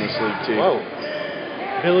to play in this league, too. Whoa.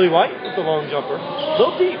 Billy White with the long jumper. A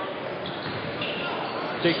little deep.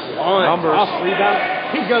 Takes one. Numbers. Off rebound.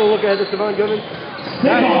 He's got to look ahead to Savon Goodman.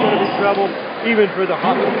 That's going to be trouble, even for the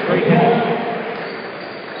Hawks. Great hit.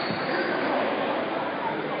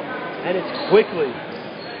 And it's quickly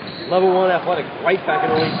level 1 athletic right back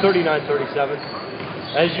in the lead,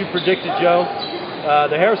 39-37. As you predicted, Joe,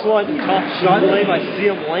 the hair salon, tough shot lane by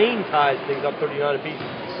CM Lane ties things up 39 apiece.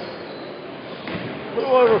 A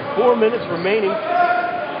little over 4 minutes remaining.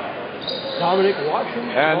 Dominic Watson.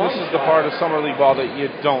 And this is the part of Summer League ball that you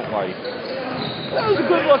don't like. That was a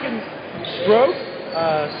good-looking stroke.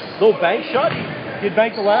 Little bank shot. He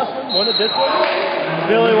banked the last one, wanted this one.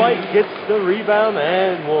 Billy White gets the rebound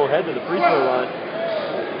and will head to the free throw line.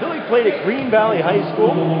 Billy played at Green Valley High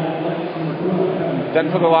School. Then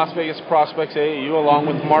for the Las Vegas Prospects AAU, along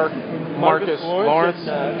with Marcus Lawrence.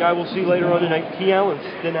 And, a guy we'll see later on tonight, Key Allen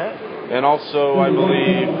Stinnett. And also, I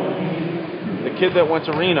believe, the kid that went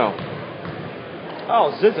to Reno.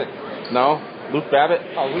 Oh, Zizek. No, Luke Babbitt.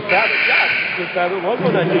 Oh, Luke Babbitt. Yeah, Luke Babbitt was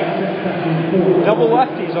on that team. Double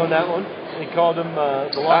lefties on that one. They called him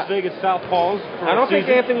the Las Vegas Southpaws. I don't think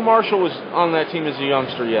Anthony Marshall was on that team as a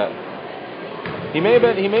youngster yet. He may have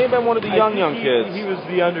been one of the young kids. He was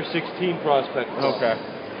the under 16 prospect. Okay.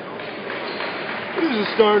 He was a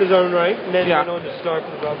star in his own right, and then went on to star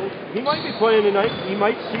for the Rebels. He might be playing tonight. He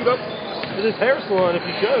might suit up with his hair salon if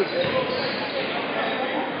he shows.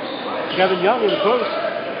 Kevin Young in the post.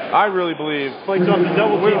 I really believe. Fights off the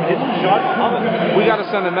double team, hits the shot. We got to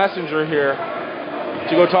send a messenger here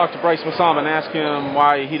to go talk to Bryce Massam and ask him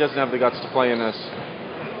why he doesn't have the guts to play in this.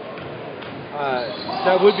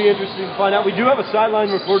 That would be interesting to find out. We do have a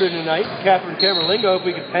sideline reporter tonight, Catherine Camerlingo, if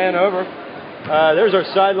we could pan over. There's our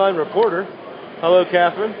sideline reporter. Hello,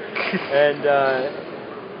 Catherine. And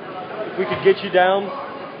if we could get you down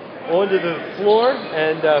onto the floor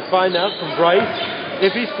and find out from Bryce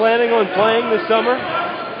if he's planning on playing this summer.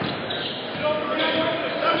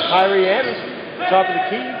 Tyree Anderson, top of the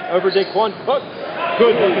key, over Daquan Cook.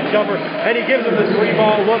 Good looking jumper, and he gives him the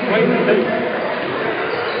 3-ball look right in the face.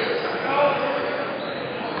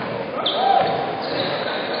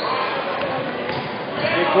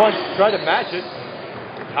 Daquan tried to match it.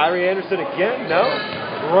 Tyree Anderson again, no.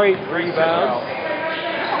 Great rebound.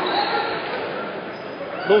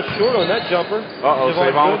 A little short on that jumper. Uh-oh,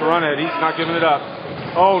 Savon with the run ahead. He's not giving it up.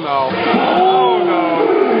 Oh, no. Oh, no.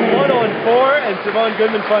 1 on 4, and Savon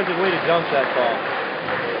Goodman finds his way to dunk that ball.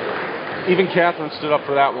 Even Catherine stood up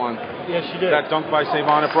for that one. Yes, she did. That dunk by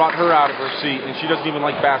Savon, it brought her out of her seat, and she doesn't even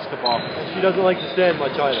like basketball. And she doesn't like to stand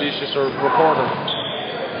much either. She's just a reporter.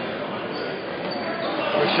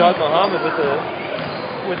 Rashad Muhammad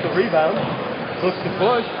with the rebound. Looks to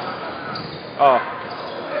push.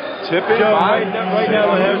 Tipping. Right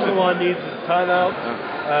now, the hair salon needs a timeout.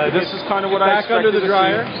 This is kind of what I expected under the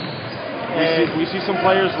dryer. We see some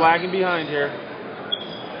players lagging behind here.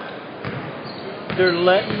 They're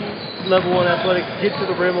letting level 1 athletics get to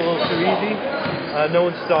the rim a little too easy. No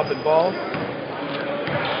one's stopping ball.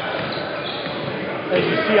 As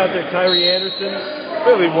you see out there, Tyree Anderson.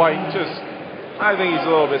 Billy White I think he's a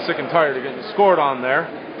little bit sick and tired of getting scored on there.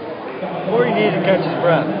 Or he needs to catch his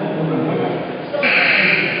breath.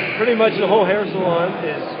 Pretty much the whole hair salon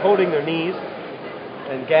is holding their knees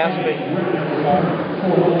and gasping.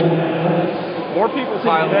 More people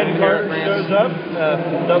piling Ben in Carter here. shows up,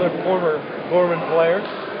 another former Gorman player.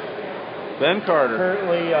 Ben Carter.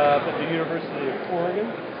 Currently up at the University of Oregon.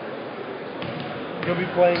 He'll be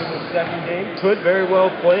playing in the second game. Could very well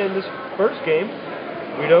play in this first game.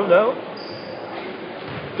 We don't know.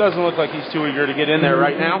 Doesn't look like he's too eager to get in there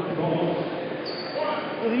right now.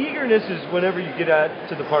 Well, the eagerness is whenever you get out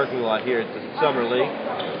to the parking lot here at the Summer League.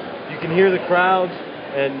 You can hear the crowds,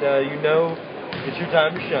 and you know It's your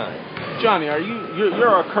time to shine. Johnny,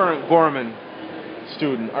 you're a current Gorman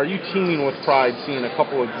student. Are you teeming with pride seeing a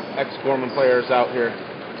couple of ex-Gorman players out here?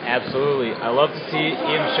 Absolutely. I love to see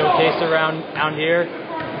him showcased around here.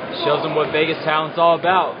 Shows them what Vegas talent's all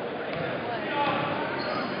about.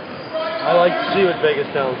 I like to see what Vegas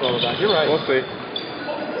talent's all about. You're right. We'll see.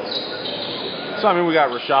 So, I mean, we got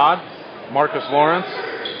Rashad, Marcus Lawrence,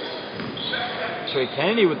 Trey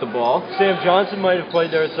Kennedy with the ball. Sam Johnson might have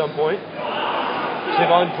played there at some point.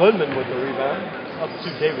 Javon Goodman with the rebound. Up to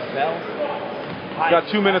David Bell.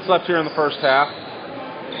 Got 2 minutes left here in the first half.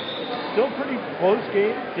 Still pretty close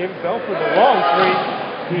game. David Bell for the long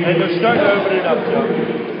three. And they're starting to open it up, Joe.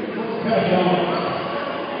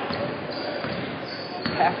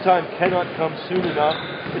 Halftime cannot come soon enough.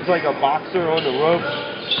 It's like a boxer on the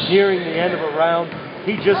ropes, nearing the end of a round.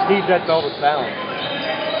 He just needs that bell to sound.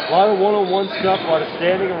 A lot of one-on-one stuff, a lot of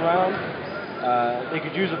standing around. They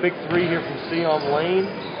could use a big three here from Seom Lane.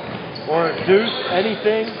 Or a deuce,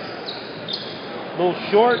 anything. A little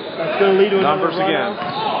short. That's going to lead to another Numbers again.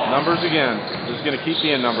 Numbers again. This is going to keep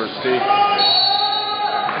being numbers, Steve.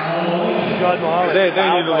 They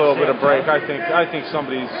need a little bit of break. I think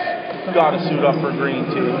somebody's got to suit up for green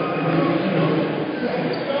too.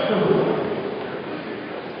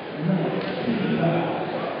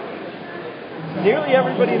 Nearly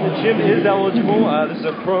everybody in the gym is eligible. This is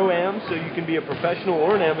a pro-am, so you can be a professional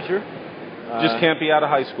or an amateur. Just can't be out of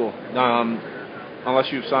high school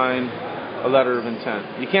unless you've signed a letter of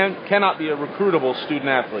intent. You cannot be a recruitable student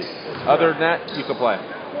athlete. Other than that, you can play.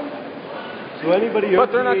 So anybody,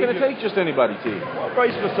 but they're not going to take just anybody, T. Well,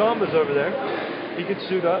 Bryce Masamba's over there. He could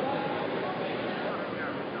suit up.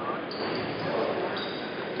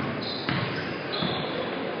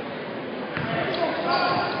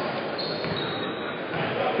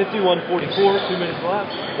 .51:44, 2 minutes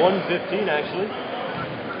left. 1:15 actually.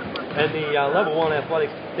 And the level 1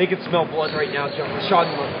 athletics, they can smell blood right now. Rashad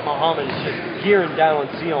Muhammad is just gearing down on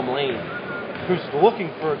Seom Lane, who's looking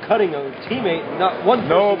for cutting a teammate. Not one.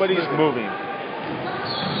 Nobody's moving.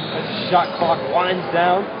 As the shot clock winds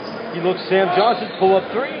down, he looks Sam Johnson, pull up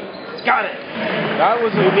three. Got it. That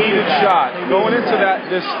was a needed shot. Going into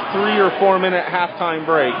this 3 or 4 minute halftime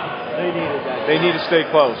break, they needed that. They need to stay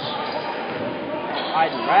close.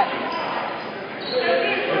 Hiding Ratton.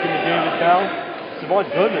 Looking at David Bell. Javon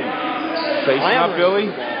Goodman. Facing up Billy.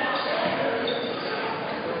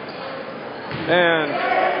 And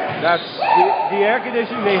that's the air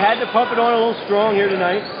conditioning. They had to pump it on a little strong here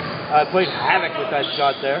tonight. Played havoc with that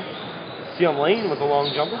shot there. Seom Lane with a long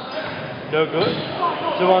jumper. No good.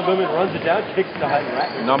 Javon Goodman runs it down, kicks to Hyden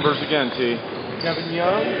Ratton. Numbers again, T. Kevin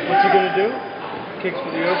Young, what's he going to do? Kicks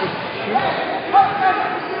for the open shoot.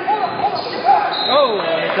 Oh,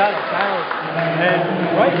 and it's out of bounds.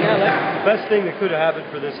 And right now, that's the best thing that could have happened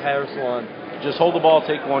for this hair salon. Just hold the ball,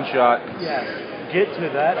 take one shot. Yes. Get to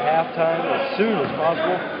that halftime as soon as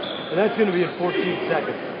possible. And that's going to be in 14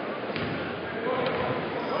 seconds.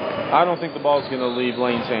 I don't think the ball's going to leave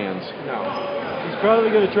Lane's hands. No. He's probably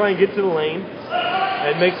going to try and get to the lane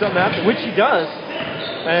and make something happen, which he does.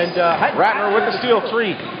 And Ratner with the steal.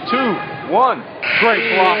 3, 2, 1. Great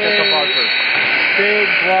block at the buzzer. Big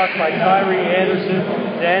block by Kyrie Anderson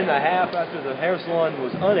to end the half after the hair salon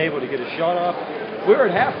was unable to get a shot off. We're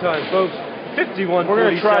at halftime, folks. 51-47. We're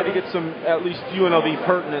going to try to get some, at least UNLV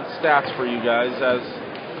pertinent stats for you guys as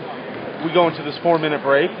we go into this 4-minute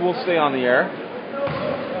break. We'll stay on the air.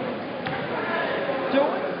 So,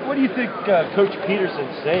 what do you think Coach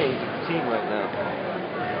Peterson's saying to the team right now?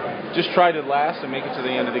 Just try to last and make it to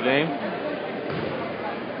the end of the game.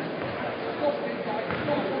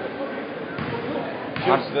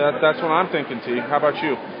 That's what I'm thinking, T. How about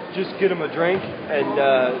you? Just get him a drink and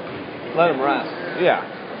let him rest. Yeah.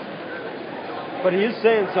 But he is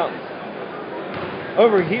saying something.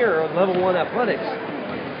 Over here on level 1 athletics,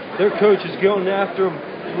 their coach is going after him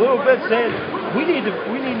a little bit, saying we need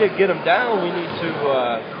to get him down. We need to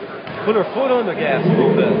put our foot on the gas a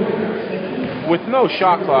little bit. With no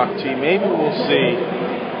shot clock, T, maybe we'll see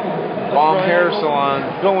Bomb Hair Salon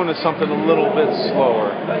going to something a little bit slower.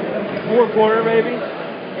 4-quarter maybe.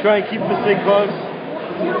 Try and keep the big bugs.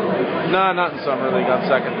 Nah, not in summer. They got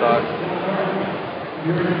second thought.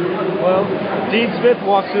 Well, Dean Smith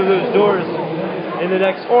walks through those doors in the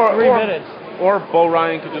next 3 minutes. Or Bo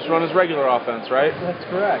Ryan could just run his regular offense, right? That's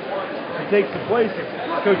correct. He takes the place of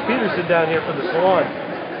Coach Peterson down here for the salon.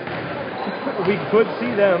 We could see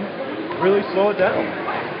them really slow it down.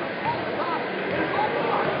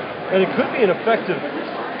 And it could be an effective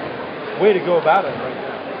way to go about it right now.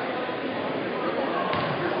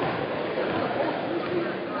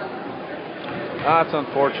 That's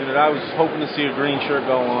unfortunate. I was hoping to see a green shirt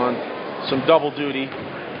go on. some double duty.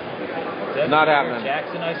 Not happening.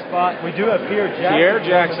 Jackson, I spot. We do have Pierre Jackson. Pierre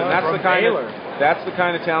Jackson. That's the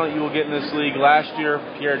kind of talent you will get in this league. Last year,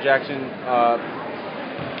 Pierre Jackson.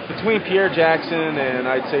 Between Pierre Jackson and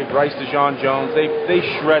I'd say Bryce DeJean-Jones, they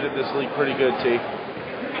shredded this league pretty good, T.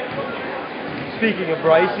 Speaking of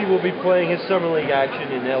Bryce, he will be playing his summer league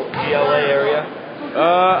action in the LA area.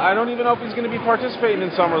 I don't even know if he's going to be participating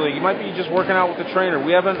in summer league. He might be just working out with the trainer.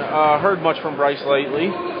 We haven't heard much from Bryce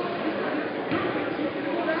lately.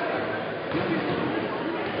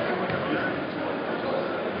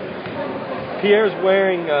 Pierre's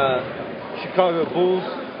wearing Chicago Bulls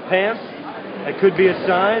pants. That could be a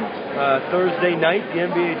sign. Thursday night, the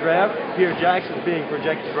NBA draft. Pierre Jackson is being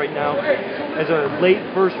projected right now as a late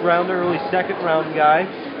first rounder, early second round guy.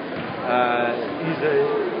 He's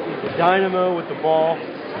a dynamo with the ball.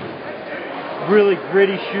 Really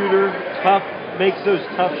gritty shooter. Tough, makes those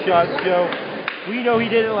tough shots, Joe. We know he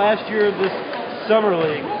did it last year of this summer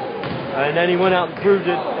league, and then he went out and proved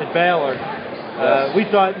it at Baylor. We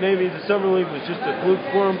thought maybe the summer league was just a fluke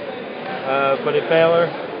for him, but at Baylor,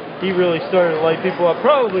 he really started to light people up,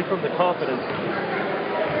 probably from the confidence.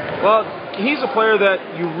 Well, he's a player that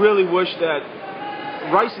you really wish that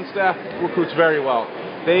Rice and staff recruits very well.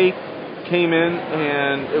 They came in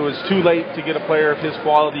and it was too late to get a player of his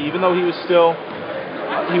quality, even though he was still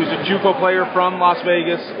he was a JUCO player from Las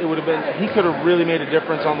Vegas. It would have been he could have really made a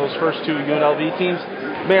difference on those first two UNLV teams.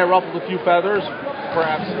 May have ruffled a few feathers,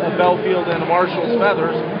 perhaps a Belfield and a Marshall's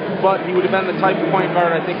feathers, but he would have been the type of point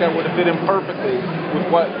guard I think that would have fit him perfectly with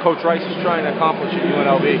what Coach Rice is trying to accomplish at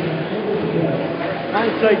UNLV.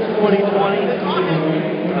 Hindsight 2020.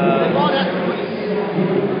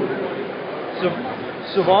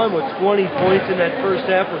 Savon with 20 points in that first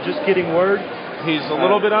half. We're just getting word. He's a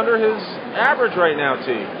little bit under his average right now,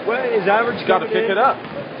 T. Well, his average He's got to pick it up.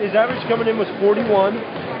 His average coming in was 41.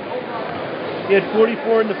 He had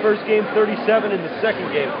 44 in the first game, 37 in the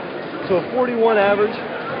second game. So a 41 average.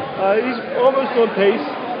 He's almost on pace.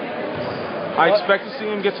 I expect to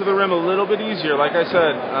see him get to the rim a little bit easier. Like I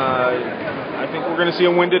said, I think we're going to see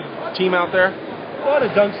a winded team out there. A lot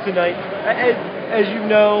of dunks tonight. As you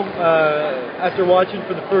know, after watching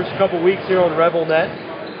for the first couple weeks here on Rebel-Net,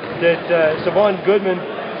 that Savon Goodman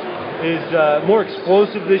is more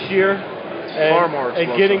explosive this year. Far more explosive.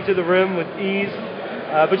 And getting to the rim with ease.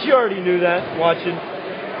 But you already knew that watching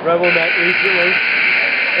Rebel-Net recently.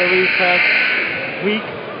 Over these past week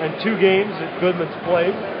and 2 games that Goodman's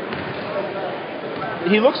played.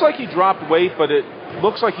 He looks like he dropped weight, but it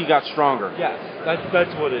looks like he got stronger. Yes,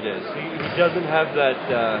 that's what it is. He doesn't have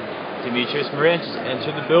that... Demetrius Moran just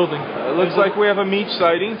entered the building. It looks like we have a Meach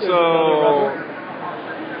sighting, so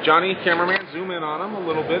Johnny, cameraman, zoom in on him a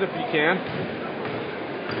little bit if you can.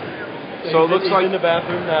 So it looks like he's in the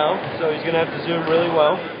bathroom now, so he's going to have to zoom really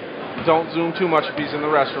well. Don't zoom too much if he's in the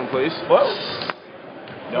restroom, please. Whoa!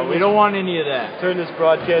 No, we don't want any of that. Turn this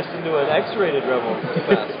broadcast into an X-rated Rebel.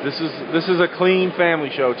 This is a clean family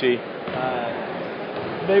show, T.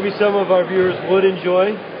 Maybe some of our viewers would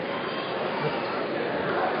enjoy.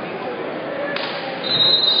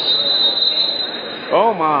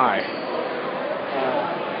 Oh my!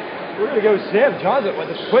 We're gonna go Sam Johnson with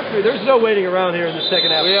a quick three. There's no waiting around here in the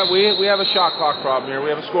second half. We have a shot clock problem here. We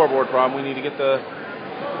have a scoreboard problem. We need to get the.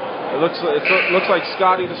 It looks like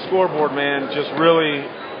Scotty, the scoreboard man, just really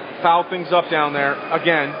fouled things up down there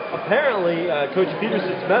again. Apparently, Coach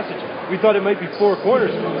Peterson's message. We thought it might be 4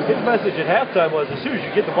 quarters. His message at halftime was, as soon as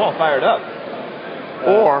you get the ball fired up.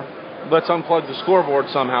 Or let's unplug the scoreboard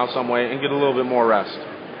somehow, some way, and get a little bit more rest.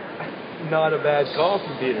 Not a bad call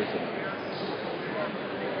from Peterson.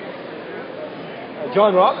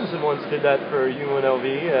 John Robinson once did that for UNLV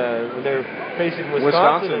when they were facing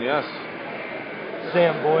Wisconsin. Yes.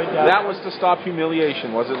 Sam Boyd. That was to stop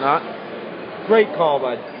humiliation, was it not? Great call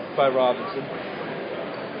by Robinson.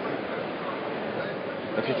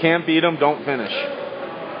 If you can't beat them, don't finish.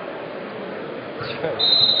 That's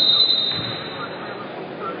right.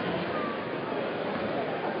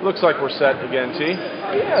 Looks like we're set again, T.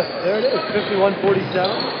 Yes, there it is, 51-47.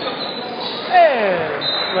 And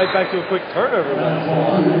right back to a quick turnover.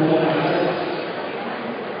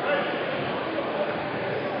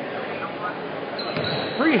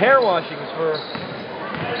 Free hair washings for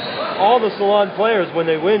all the salon players when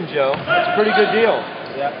they win, Joe. That's a pretty good deal.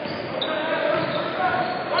 Yeah.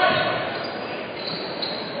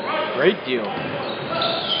 Great deal.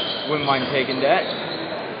 Wouldn't mind taking that.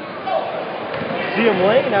 See him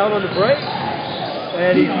laying out on the break.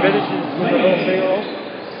 And he finishes with a little payroll.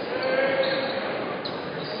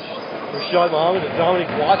 Rashad Muhammad and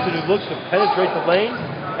Dominic Watson, who looks to penetrate the lane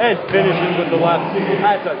and finishes with the left.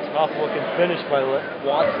 That's a tough looking finish by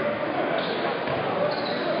Watson.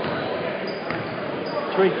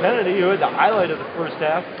 Trey Kennedy, who had the highlight of the first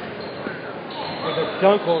half, with a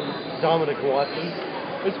dunk on Dominic Watson.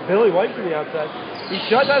 It's Billy White from the outside. He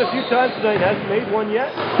shot that a few times tonight, hasn't made one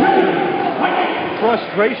yet.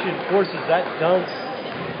 Frustration forces that dunk.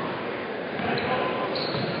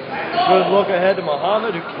 Good look ahead to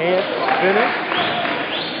Muhammad, who can't finish.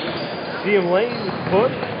 CM Lane with the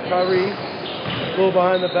push. Kyrie a little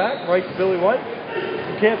behind the back, right to Billy White.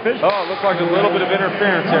 Who can't finish. Oh, it looked like a little bit of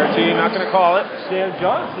interference there, T. Not going to call it. Sam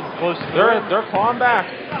Johnson close to They're clawing back.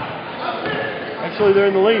 Actually, they're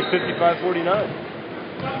in the lead, 55-49.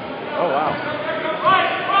 Oh, wow.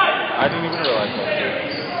 I didn't even realize that, too.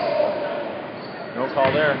 No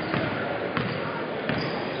call there.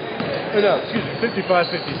 Oh, no, excuse me,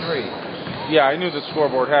 55-53. Yeah, I knew the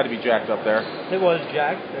scoreboard had to be jacked up there. It was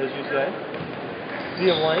jacked, as you say.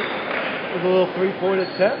 CM Lane with a little three-point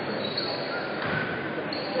attempt.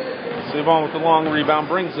 Savon with the long rebound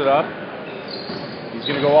brings it up. He's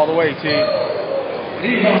going to go all the way, T.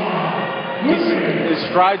 His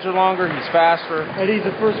strides are longer, he's faster. And he's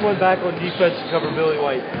the first one back on defense to cover Billy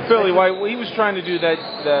White. Billy White, well, he was trying to do that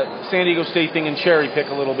San Diego State thing and cherry pick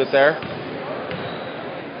a little bit there.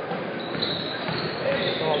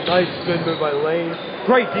 Oh, nice good move by Lane.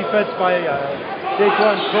 Great defense by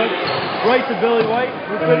Daquan Cook. Right to Billy White.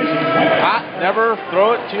 Who finishes. Never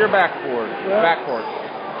throw it to your backboard. Yeah. Backcourt.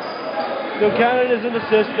 Still counted as an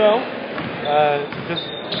assist, though. Just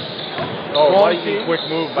lightning quick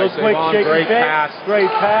move by Savon. Great pass. Great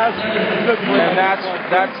pass. And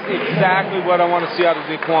that's exactly what I want to see out of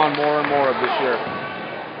Daquan more and more of this year.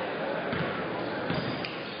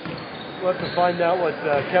 We'll have to find out what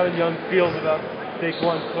Kevin Young feels about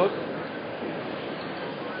Daquan Cook.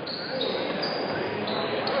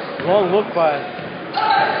 Long look by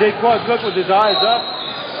Daquan Cook with his eyes up.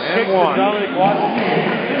 And one. Dominic Watson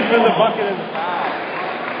in the bucket and the foul.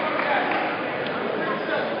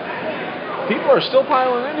 People are still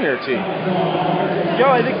piling in here, T. Joe,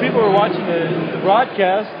 I think people were watching the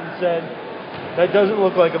broadcast and said, that doesn't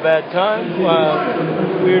look like a bad time.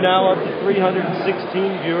 We are now up to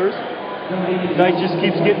 316 viewers. The night just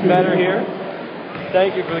keeps getting better here.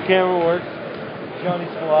 Thank you for the camera work, Johnny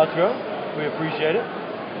Spilatro. We appreciate it.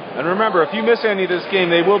 And remember, if you miss any of this game,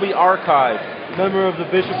 they will be archived. Member of the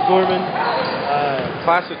Bishop Gorman.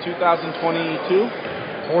 Class of 2022?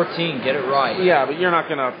 14, get it right. Yeah, but you're not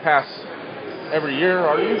going to pass every year,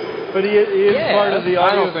 are you? But he is part of the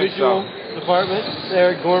I don't think audiovisual department,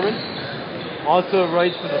 Eric Gorman. Also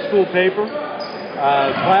writes for the school paper.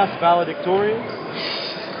 Class valedictorian.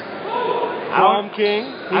 Prom king.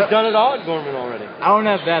 He's done it all at Gorman already. I don't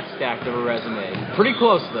have that stacked of a resume. Pretty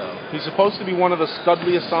close, though. He's supposed to be one of the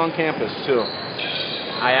studliest on campus, too.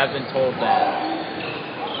 I have been told that.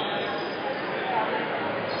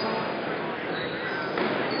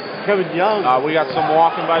 Kevin Young. We got some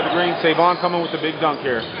walking by the green. Savon coming with the big dunk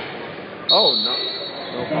here. Oh, no.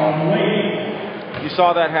 No problem. You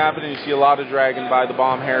saw that happen, and you see a lot of dragging by the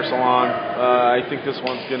Bomb Hair Salon. I think this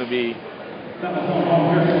one's going to be...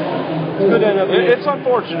 It's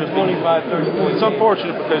unfortunate. 25-30. It's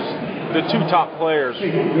unfortunate because the two top players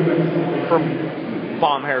from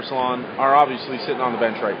Bomb Hair Salon are obviously sitting on the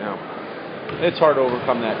bench right now. It's hard to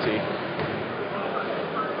overcome that, T.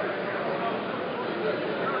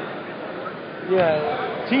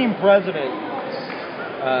 Yeah, team president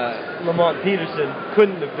Lamont Peterson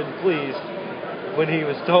couldn't have been pleased when he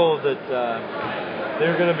was told that they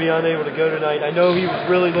were going to be unable to go tonight. I know he was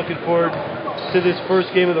really looking forward to this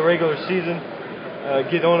first game of the regular season,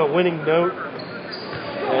 get on a winning note,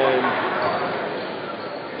 and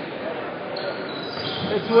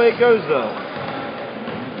that's the way it goes, though.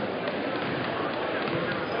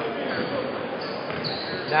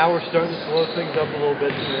 Now we're starting to slow things up a little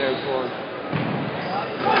bit in the hair salon.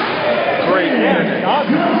 Great.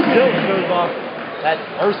 Still shows off that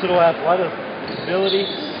versatile athletic ability.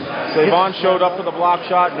 Savon showed up for the block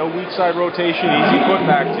shot, no weak side rotation, easy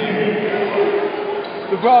putback, T.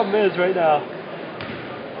 The problem is right now,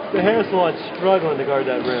 the hair salon's struggling to guard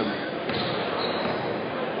that rim.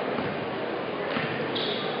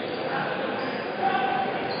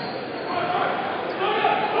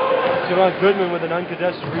 Javon Goodman with an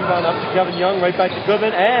uncontested rebound up to Kevin Young, right back to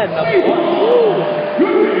Goodman, and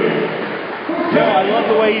Joe, I love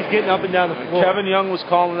the way he's getting up and down the floor. Kevin Young was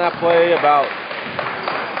calling that play about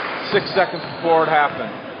 6 seconds before it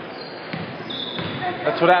happened.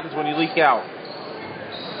 That's what happens when you leak out.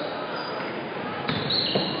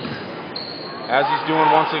 As he's doing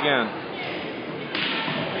once again.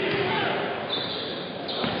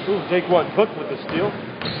 Ooh, Daquan Cook with the steal.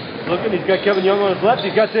 Looking, he's got Kevin Young on his left,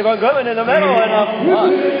 he's got Savon Goodman in the middle, and a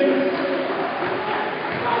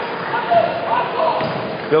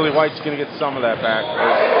Billy White's going to get some of that back.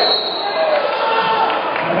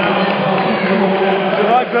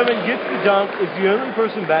 Javon Goodman gets the dunk, is the only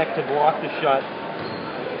person back to block the shot.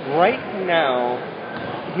 Right now,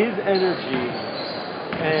 his energy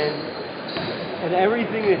and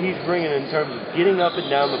everything that he's bringing in terms of getting up and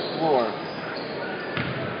down the floor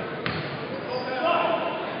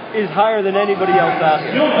is higher than anybody else out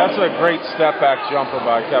here. That's a great step back jumper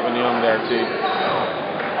by Kevin Young there, T.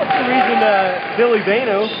 That's the reason Billy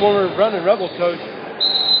Bano, former Run and Rebel coach,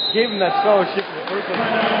 gave him that scholarship in the first place.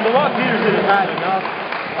 Lamont Peterson has had enough.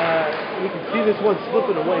 You can see this one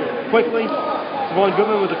slipping away quickly. Javon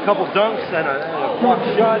Goodman with a couple dunks and a block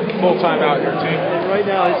shot. Full time out here, team. And right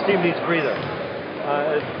now his team needs a breather.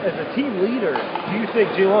 As a team leader, do you think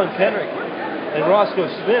Jelon Kenrick and Roscoe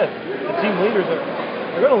Smith, the team leaders,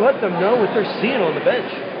 are going to let them know what they're seeing on the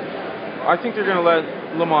bench? I think they're going to let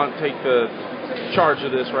Lamont take the charge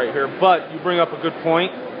of this right here. But you bring up a good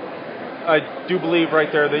point. I do believe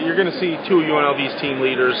right there that you're going to see two UNLV's team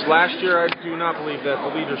leaders. Last year, I do not believe that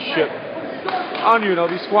the leadership on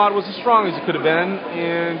UNLV's squad was as strong as it could have been.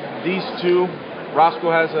 And these two,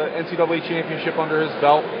 Roscoe has an NCAA championship under his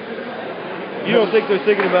belt. You don't think they're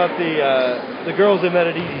thinking about the girls they met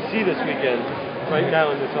at EDC this weekend, right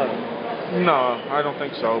now in this huddle? No, I don't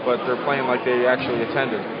think so, but they're playing like they actually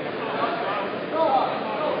attended.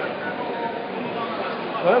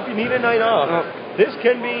 Well, if you need a night off, this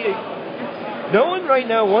can be... No one right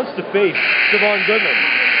now wants to face Javon Goodman.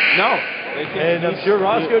 No. And I'm sure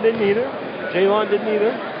Roscoe didn't either. Jelon didn't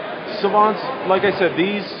either. Savant's, like I said,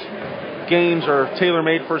 these games are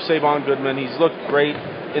tailor-made for Savon Goodman. He's looked great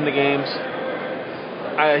in the games.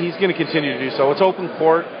 He's going to continue to do so. It's open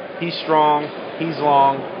court. He's strong. He's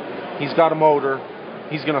long. He's got a motor.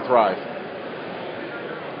 He's going to thrive.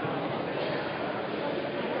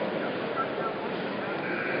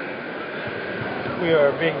 We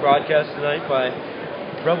are being broadcast tonight by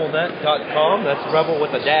Rebel-Net.com. That's Rebel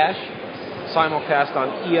with a dash. Simulcast on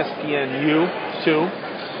ESPNU, too.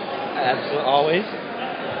 Absolutely, always.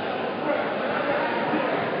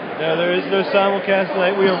 No, there is no simulcast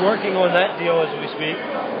tonight. We are working on that deal as we speak.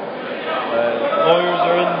 Lawyers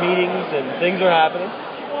are in meetings and things are happening.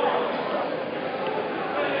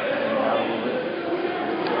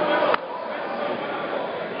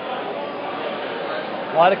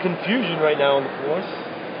 A lot of confusion right now on the floor.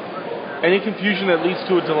 Any confusion that leads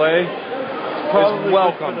to a delay is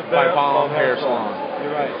welcomed by Bomb Hair Salon.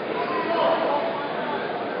 You're right.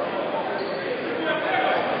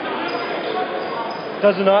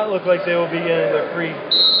 Does not look like they will be getting their free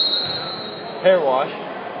hair wash.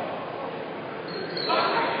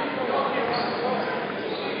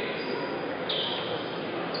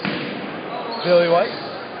 Billy White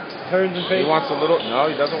turns and faces. He wants a little... No,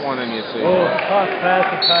 he doesn't want any of it. Oh, tough pass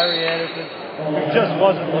to Tyree Anderson, who just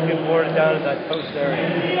wasn't looking for it down in that post area.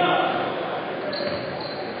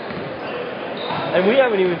 And we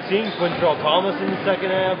haven't even seen Quintrell Thomas in the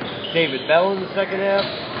second half, David Bell in the second half,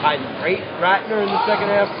 Hayden Ratner in the second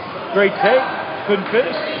half. Great take, couldn't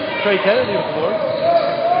finish. Trey Kennedy with the board.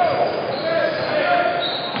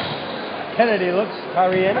 Kennedy looks,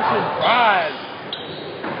 Tyree Anderson drives.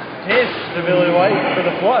 Dish to Billy White for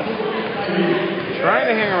the plus. Trying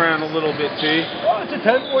to hang around a little bit, T. Oh, it's a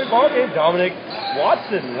 10-point ball game. Dominic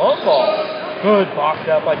Watson, long ball. Good boxed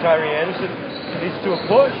out by Tyree Anderson. Leads to a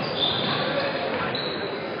push.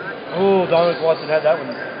 Oh, Dominic Watson had that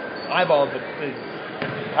one eyeballed, but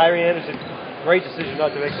Tyree Anderson, great decision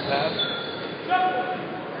not to make the pass.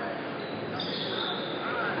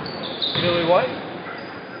 Billy White.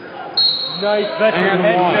 Nice veteran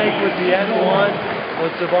head fake with the end one on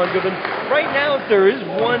Savon Goodman. Right now, if there is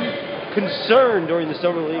one concern during the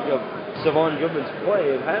Summer League of Savon Goodman's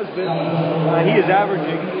play, it has been he is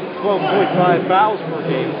averaging 12.5 fouls per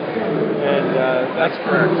game, and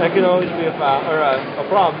that can always be a foul or a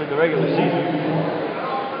problem in the regular season.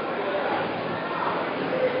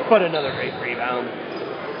 But another great rebound.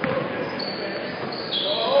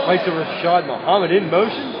 Right to Rashad Muhammad in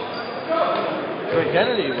motion. Trey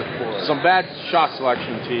Kennedy with 4. Some bad shot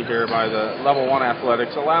selection, T, here by the Level 1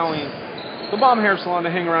 Athletics, allowing the Bomb Hair Salon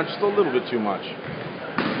to hang around just a little bit too much.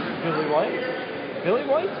 Billy White. Billy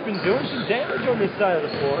White's been doing some damage on this side of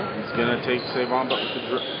the floor. He's going to take Savon, but with the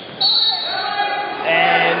drip.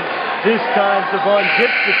 And this time Savon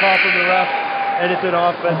gets the call from the ref, and it's an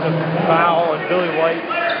offensive foul on Billy White.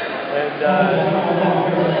 And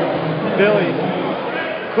Billy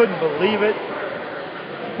couldn't believe it.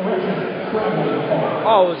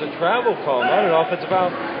 Oh, it was a travel call, not an offensive foul.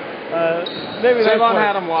 Maybe Savon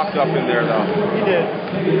had him locked up in there, though. He did.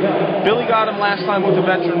 Billy got him last time with the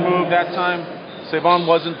veteran move. That time, Savon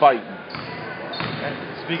wasn't biting.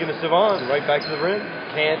 speaking of Savon, right back to the rim.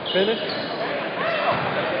 Can't finish.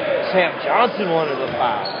 Sam Johnson wanted the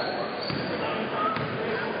foul.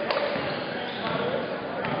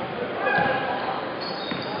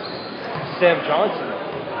 Sam Johnson.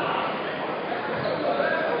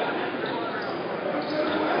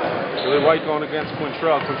 Billy White going against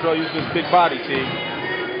Quintrell. Quintrell using his big body, T.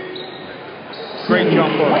 Great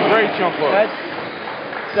jump hook. Great jump hook.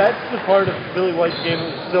 That's the part of Billy White's game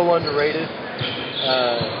that's still underrated.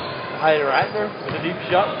 Hyder Ratner with a deep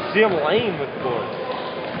shot. Sam Lane with the board.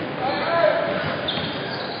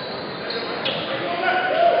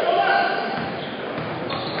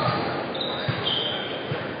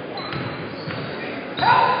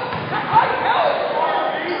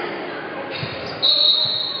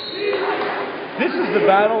 This is the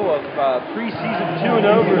battle of preseason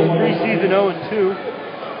 2-0 versus preseason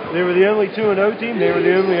 0-2. They were the only 2-0 team. They were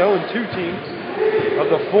the only 0-2 team of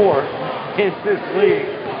the 4 in this league.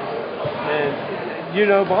 And, you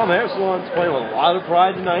know, Bob Absalon's playing with a lot of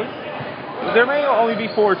pride tonight. There may only be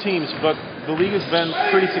 4 teams, but the league has been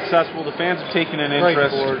pretty successful. The fans have taken an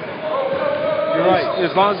interest. You're right.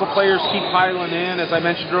 As long as the players keep piling in, as I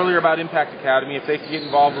mentioned earlier about Impact Academy, if they can get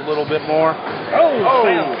involved a little bit more.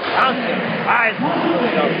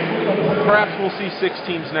 Perhaps we'll see 6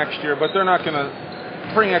 teams next year, but they're not going to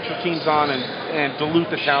bring extra teams on and dilute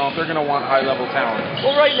the talent. They're going to want high-level talent.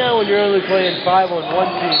 Well, right now when you're only playing 5 on one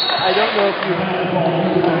team, I don't know if you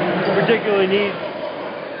particularly need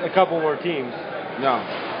a couple more teams. No.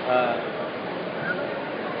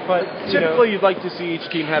 But typically, you'd like to see each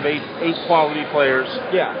team have 8 quality players.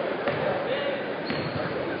 Yeah.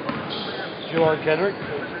 Jelon Kendrick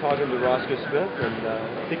was talking to Roscoe Smith, and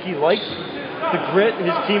I think he likes the grit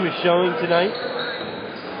his team is showing tonight.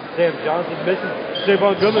 Sam Johnson misses.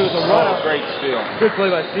 Savon Goodman with a run. Oh, great steal. Good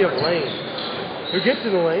play by Sam Lane. Who gets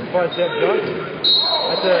to the lane? Finds Sam Johnson.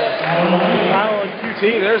 That's a foul on QT.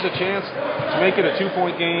 There's a chance to make it a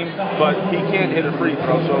 2-point game, but he can't hit a free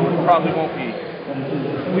throw, so it probably won't be.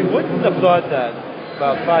 We wouldn't have thought that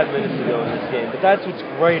about 5 minutes ago in this game, but that's what's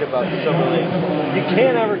great about the Summer League. You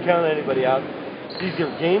can't ever count anybody out. These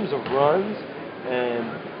are games of runs,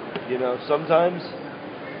 and, you know, sometimes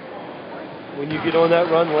when you get on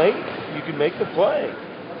that run late, you can make the play.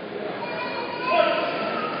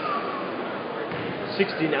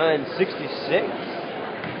 69-66.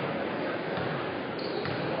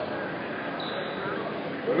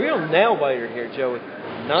 A real nail-biter here, Joe, with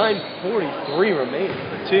 9:43 remaining.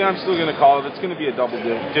 See, I'm still going to call it. It's going to be a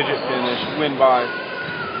double-digit finish, win by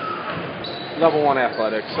level 1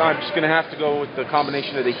 athletics. I'm just going to have to go with the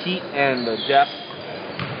combination of the heat and the depth.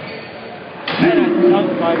 And a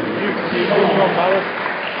dunk by Duke.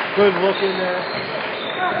 Good look in there.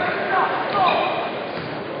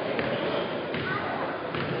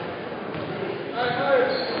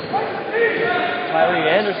 Tyree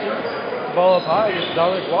Anderson, ball up high against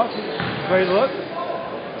Dominic Watson. Great look.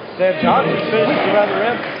 Sam Johnson finishes around the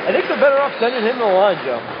rim. I think they're better off sending him to the line,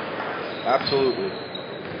 Joe. Absolutely.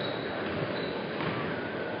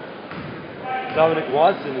 Dominic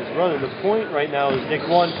Watson is running the point right now as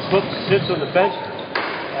Daquan Cook sits on the bench.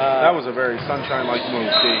 That was a very sunshine-like move,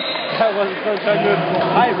 Steve. That was a sunshine move.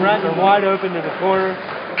 Hyde Ratner wide open in the corner.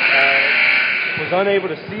 Was unable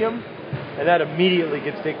to see him. And that immediately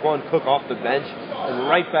gets Daquan Cook off the bench and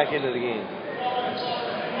right back into the game.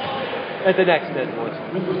 At the next dead points.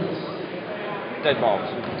 Dead balls.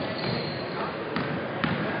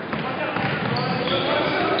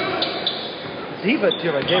 Ziva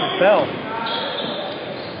here by David Bell.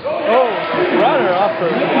 Oh, runner off the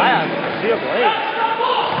glass. Zia Blaine.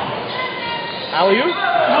 Alley-oop.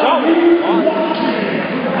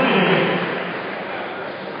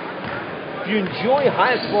 If you enjoy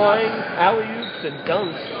high-flying alley-oops and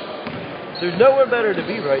dunks, there's nowhere better to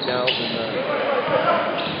be right now than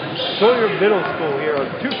Sawyer Middle School here on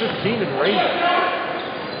 215 and Rainbow.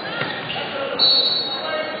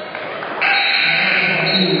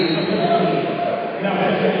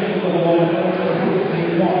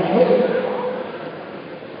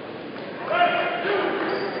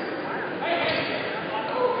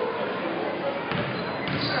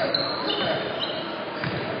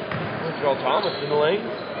 Thomas in the lane.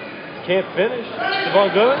 Can't finish. Devon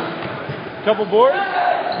Goodman. Couple boards.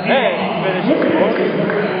 And he finishes the board.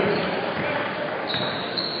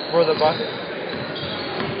 For the bucket.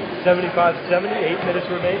 75-70. 8 minutes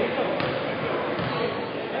remaining.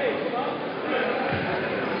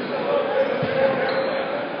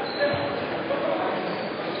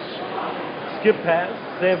 Skip pass.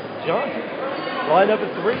 Sam Johnson. Line up at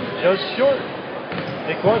 3. Just short.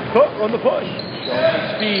 Daquan Cook on the push.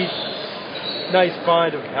 Johnson speed. Nice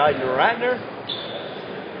find of Hyden Ratner.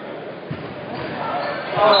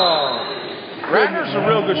 Radnor's a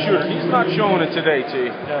real good shooter. He's not showing it today, T. No,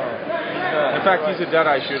 he's not. In fact, he's a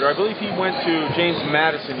dead-eye shooter. I believe he went to James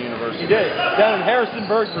Madison University. He did. Down in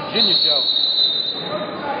Harrisonburg, Virginia, Joe.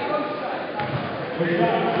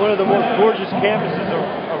 One of the most gorgeous campuses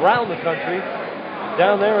around the country.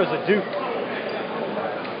 Down there is a Duke.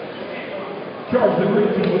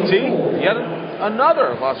 See, yet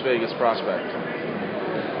another Las Vegas prospect.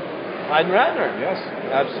 Aiden Radnor. Yes.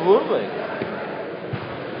 Absolutely.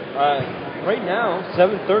 Right now,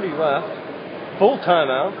 7:30 left. Full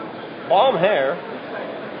timeout. Balm hair.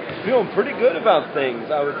 Feeling pretty good about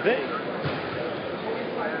things, I would think.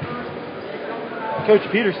 Coach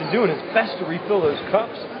Peterson doing his best to refill those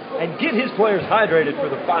cups and get his players hydrated for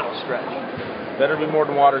the final stretch. Better be more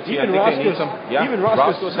than water, T. I think they need some. Yeah, even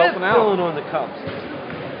Roscoe's helping out. filling on the cups.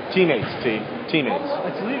 Teammates, T. Teammates.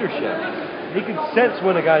 It's leadership. He can sense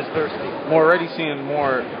when a guy's thirsty. We're already seeing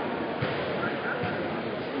more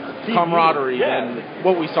camaraderie than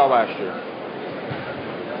what we saw last year.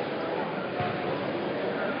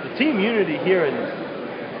 The team unity here in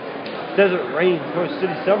Desert Rain, Coast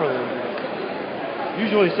City, Summerlin,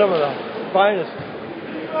 usually some of the finest.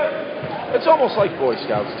 It's almost like Boy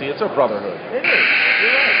Scouts, T. It's a brotherhood. It is.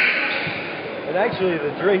 You're right. And actually,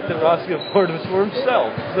 the drink that Roscoe poured was for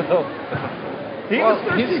himself. So he was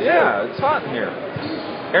thirsty too. Yeah, it's hot in here.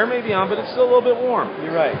 Air may be on, but it's still a little bit warm.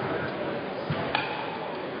 You're right.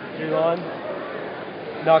 Elon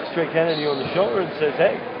knocks Trey Kennedy on the shoulder and says,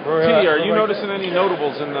 "Hey, T, are you noticing any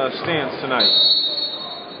notables in the stands tonight?"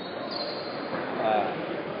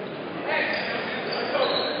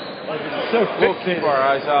 We'll keep our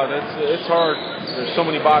eyes out. It's hard. There's so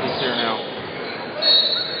many bodies here now.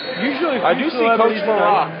 Usually, I do see Coach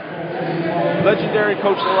LaRock, legendary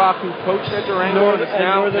Coach LaRock, who coached at Durango and is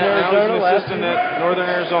now he's an assistant at Northern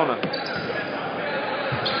Arizona.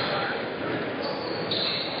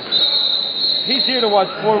 He's here to watch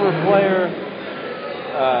former player.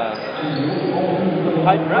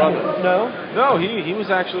 No, he was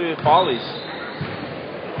actually at Follies.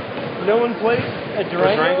 No one played at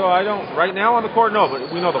Durango? I don't. Right now on the court, no, but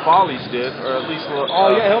we know the Follies did, or at least.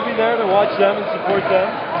 Yeah, he'll be there to watch them and support them.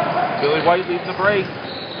 Billy White leads the break.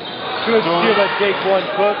 Good steal by Jake One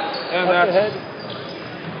Cook. And that's ahead.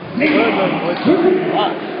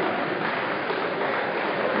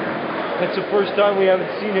 That's the first time we haven't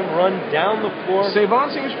seen him run down the floor. Savon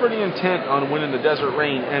seems pretty intent on winning the Desert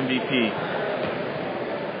Rain MVP.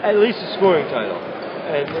 At least a scoring title.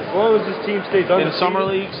 And as long as this team stays undefeated. In summer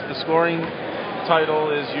leagues, the scoring title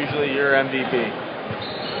is usually your MVP.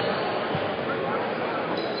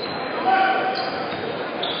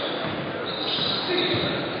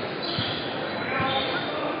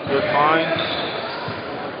 Good find.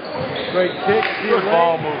 Great kick. Good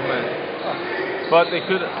ball movement. But they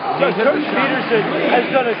could. Coach Peterson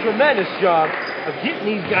has done a tremendous job of getting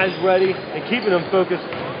these guys ready and keeping them focused.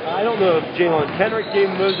 I don't know if Jalen Kenrick gave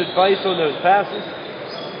him those advice on those passes,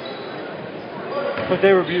 but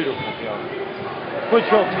they were beautiful.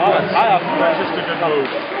 Quintrell Thomas, high off the bench. Just a good move.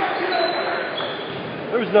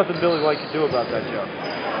 There was nothing Billy White could do about that job.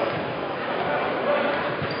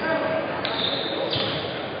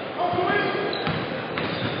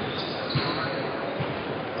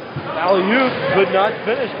 Alley-oop could not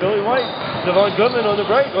finish. Billy White, Devon Goodman on the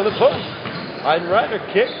break, on the post. Aiden Radnor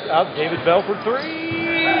kick out. David Bell for three.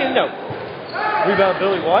 No. Rebound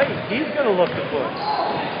Billy White. He's going to look to push.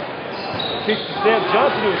 Kicks to Sam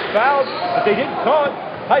Johnson, who was fouled, but they didn't call it.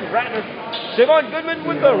 Aiden Radnor. Devon Goodman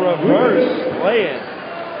with the reverse play-in.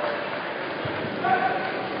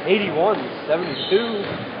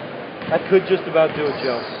 81-72. That could just about do it,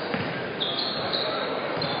 Joe.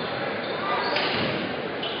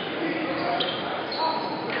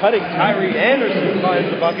 Cutting Tyree Anderson finds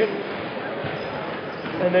the bucket.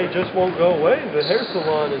 And they just won't go away. The hair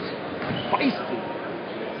salon is feisty.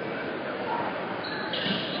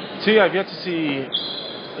 See, I've yet to see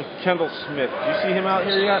Kendall Smith. Do you see him out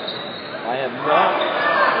here yet? I am not.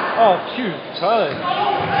 Oh, shoot. Time.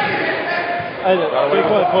 And a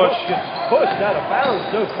three-point push. Pushed out of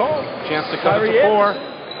bounds. No call. Chance to cut it to four.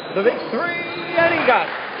 The big three. And he got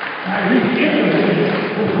it.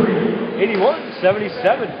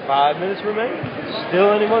 81-77. 5 minutes remaining.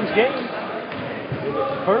 Still anyone's game. In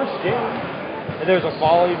the first game. And there's a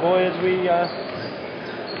Foley boy as we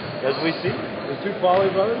see. The two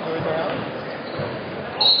Foley brothers are in the house.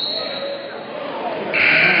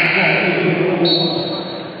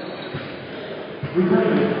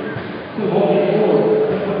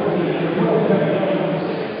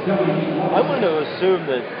 I'm going to assume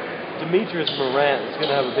that Demetrius Morant is going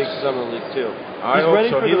to have a big summer league too. I hope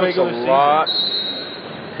so. He looks a lot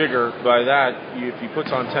bigger. By that, if he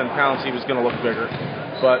puts on 10 pounds, he was going to look bigger.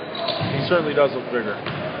 But he certainly does look bigger.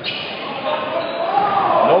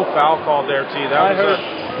 No foul call there, T. That was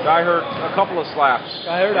guy hurt a couple of slaps.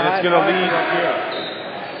 And it's going to lead.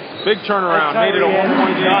 Big turnaround. Made it a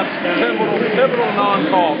 1-point shot. Pivotal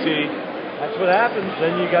non-call, T. That's what happens.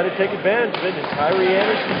 Then you got to take advantage of it. And Tyree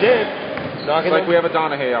Anderson did. It's like we have a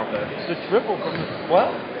Donahue out there. It's a triple from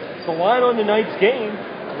the line on tonight's game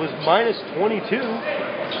was -22,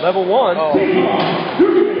 level 1. Oh.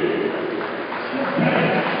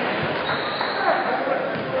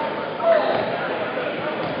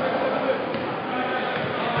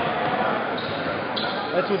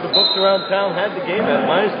 That's what the books around town had the game at,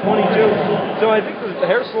 -22. So I think the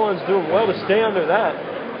hair salon's doing well to stay under that.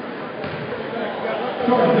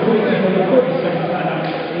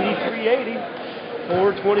 83-80,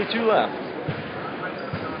 4:22 left.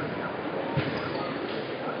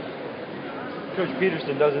 Coach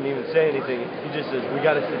Peterson doesn't even say anything. He just says, we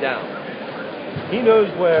got to sit down. He knows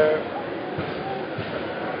where...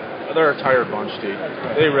 They're a tired bunch, T.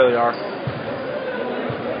 Right. They really are.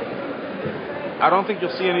 I don't think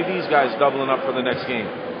you'll see any of these guys doubling up for the next game.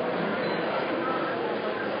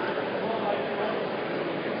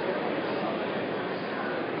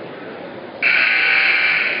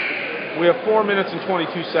 We have 4 minutes and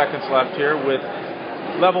 22 seconds left here with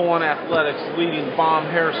Level 1 Athletics leading Bomb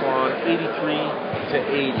Hair Salon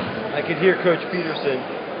 83-80. I could hear Coach Peterson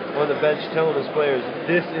on the bench telling his players,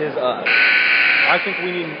 this is us. I think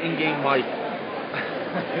we need an in-game mic.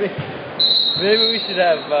 Maybe we should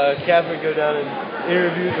have Catherine go down and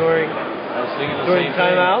interview during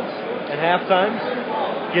timeouts and half times.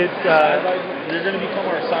 You're going to become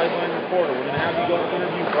our sideline reporter. We're going to have you go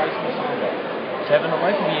interview Bryce Masamba. Kevin will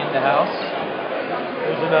like to be in the house.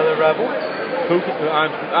 There's another Rebel.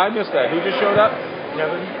 I missed that. Who just showed up?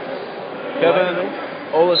 Kevin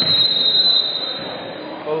Olakibe.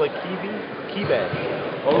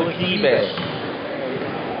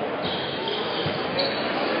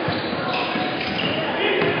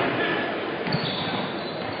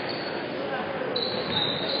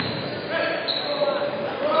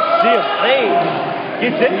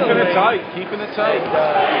 Gets keeping it tight.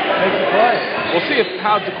 Makes a play. We'll see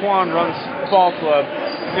how Daquan runs ball club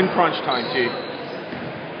in crunch time, T.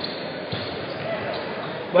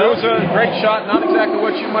 Well, it was a great shot, not exactly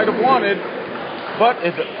what you might have wanted, but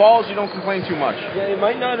if it falls, you don't complain too much. Yeah, it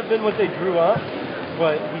might not have been what they drew up,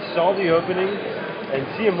 but he saw the opening, and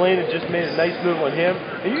CM Lane had just made a nice move on him.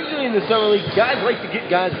 And usually in the summer league, guys like to get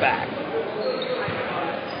guys back.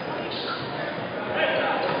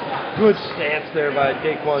 Good stance there by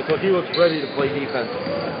Daquan Cook. He looks ready to play defense.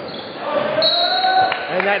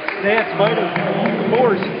 And that stance might have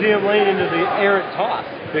forced CM Lane into the errant toss.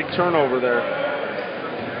 Big turnover there.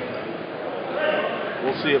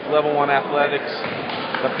 We'll see if Level 1 Athletics,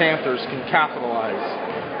 the Panthers, can capitalize.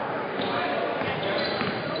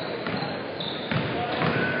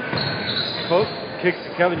 Cook kicks to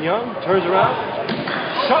Kevin Young, turns around.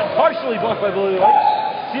 Shot partially blocked by Billy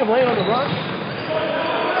White. CM Lane on the run.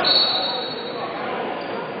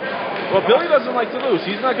 Well, Billy doesn't like to lose.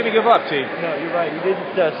 He's not going to give up, T. No, you're right. He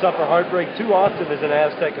didn't suffer heartbreak too often as an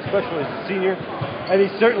Aztec, especially as a senior. And he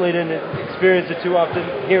certainly didn't experience it too often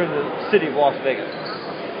here in the city of Las Vegas.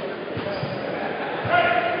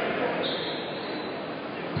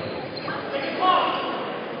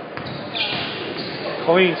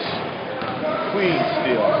 Clean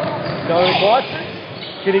steal. Dominic Watson,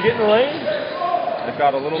 can he get in the lane? It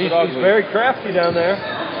got a little bit ugly. He's very crafty down there.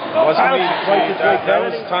 Wasn't needed, that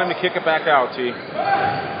was time to kick it back out, T.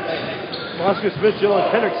 Moscow Smith, Jill,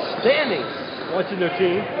 and Kendrick standing, watching their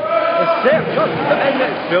team. And Sam Jones.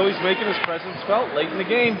 Billy's making his presence felt late in the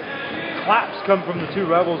game. Claps come from the two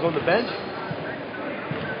Rebels on the bench.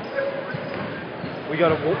 We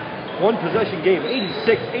got a one-possession game,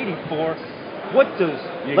 86-84. What does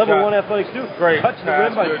Level 1 Athletics do? Great. Touch the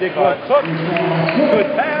rim by Daquan Cook. Good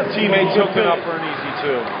pass. Teammates hooking up for an easy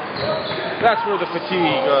two. That's where the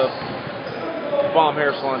fatigue of Bomb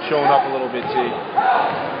Hair Salon showing up a little bit, T.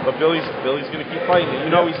 But Billy's going to keep fighting it. You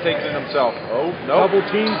know he's taking it himself. Oh, no. Double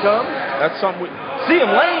team come. That's something we... CM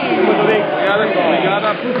Lane with a big... We got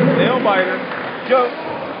a nail biter. Joe,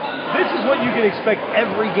 this is what you can expect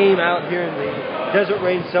every game out here in the Desert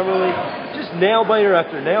Rain Summer League. Just nail biter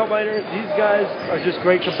after nail biter. These guys are just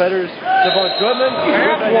great competitors. Devon Goodman.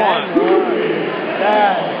 And one.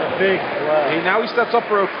 That's a big play. Hey, now he steps up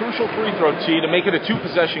for a crucial free throw, T, to make it a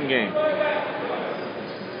two-possession game.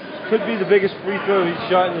 Could be the biggest free throw he's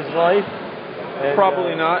shot in his life. And,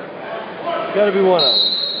 probably not. Got to be one of them.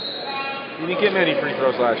 He didn't get many free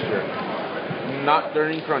throws last year. and not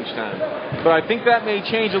during crunch time. But I think that may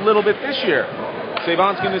change a little bit this year.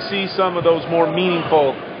 Savon's going to see some of those more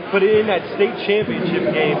meaningful. But in that state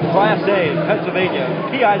championship game, Class A in Pennsylvania,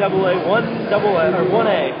 PIAA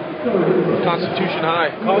 1A, Constitution High.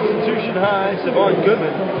 Constitution High, Savon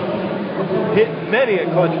Goodman hit many a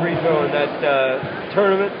clutch free throw in that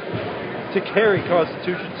tournament to carry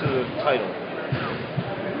Constitution to the title.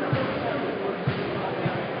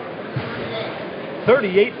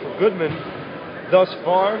 38 for Goodman thus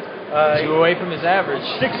far. 2 away from his average.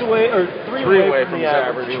 3 away from the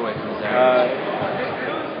average. 3 away from his average.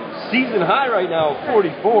 Season high right now,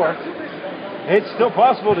 44. It's still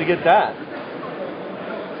possible to get that.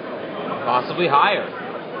 Possibly higher.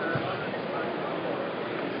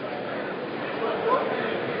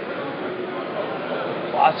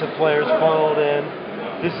 Lots of players funneled in.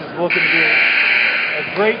 This is looking to be a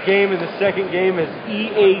great game in the second game as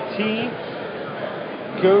EAT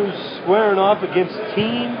goes squaring off against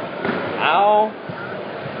Team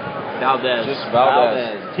Valdez. Just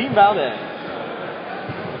Valdez. Team Valdez.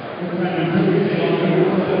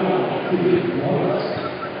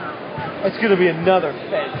 It's going to be another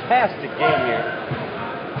fantastic game here.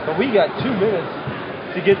 But we got 2 minutes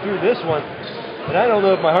to get through this one, and I don't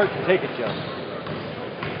know if my heart can take it, John.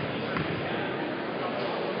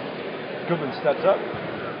 Goodman steps up.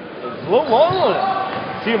 It's a little long on it.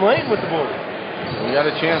 See him laying with the board. We got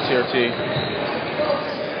a chance here, T.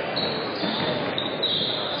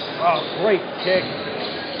 Oh, great kick.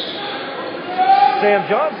 Sam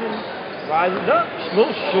Johnson rises up. A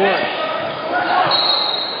little short.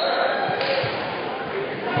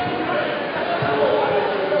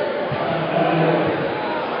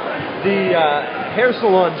 The hair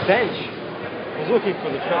salon bench was looking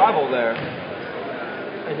for the travel there,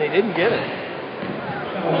 and they didn't get it.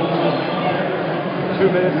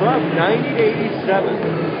 2 minutes left,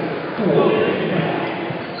 90-87.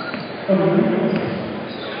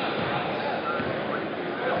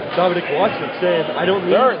 Dominic Watson saying, I don't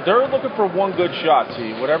need... They're looking for one good shot,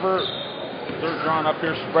 T. Whatever they're drawing up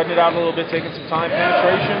here, spreading it out a little bit, taking some time,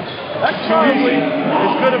 penetration. That's probably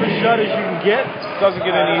as good of a shot as you can get. Doesn't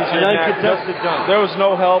get any easier than that. Uncontested dunk. There was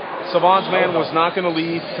no help. Savon's man was not going to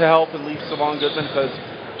leave to help and leave Savon Goodman because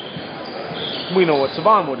we know what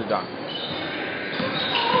Savon would have done.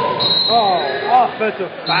 Oh,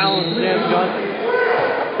 offensive foul on Sam Johnson.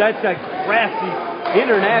 That's a crafty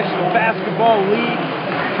international basketball league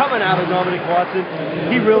coming out of Dominic Watson.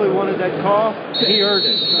 He really wanted that call. He earned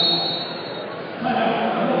it.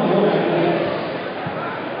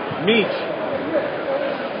 Meach.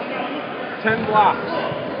 10 blocks.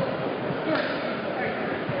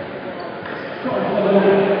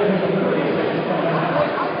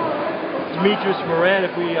 Demetrius Moran,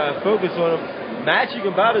 if we focus on him, matching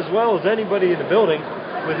about as well as anybody in the building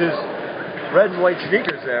with his red and white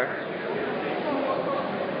sneakers there.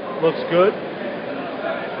 Looks good.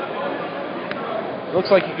 Looks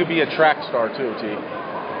like he could be a track star too, T.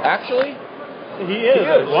 Actually, he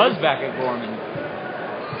is. Was back at Gorman.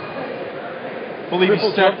 Believe he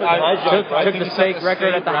Triple jump and high jump, right? Took the state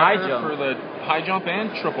record at the high jump. For the high jump and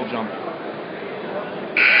triple jump.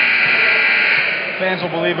 Fans will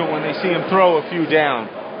believe it when they see him throw a few down.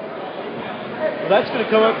 Well, that's going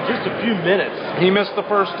to come up in just a few minutes. He missed the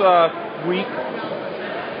first week.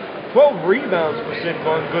 12 rebounds for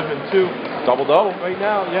Savon Goodman, too. Double-double. Right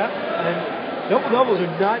now, yeah. And double-doubles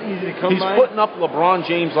are not easy to come He's by. putting up LeBron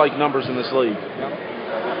James-like numbers in this league. Yep.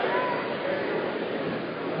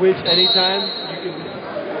 Which, anytime you can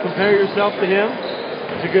compare yourself to him,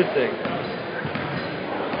 it's a good thing.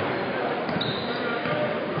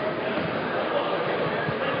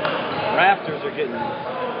 Raptors are getting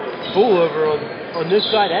full over on this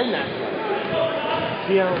side and that side.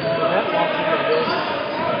 See how that walks in the bit.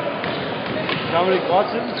 Dominic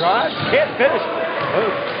Watson drives, can't finish.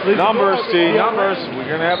 Oh, Numbers, T, numbers. We're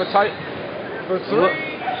going to have a tight... For three.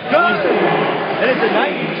 Johnson! And it's a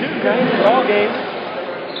 92-90 ball game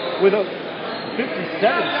with 57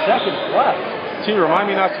 seconds left. T, remind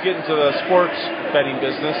me not to get into the sports betting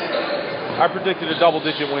business. I predicted a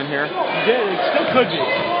double-digit win here. You did. It still could be.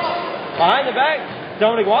 Behind the back,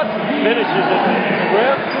 Dominic Watson finishes it.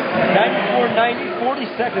 Rim, 94-90, 40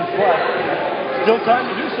 seconds left. Still time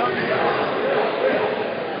to do something.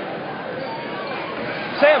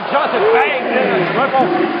 Sam Johnson bangs in a triple.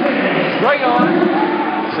 Straight on.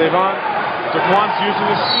 Savon, Daquan's using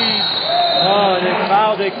his speed. Oh, and they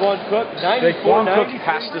fouled Daquan Cook. Daquan Cook 94-93.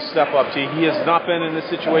 has to step up, T. He has not been in this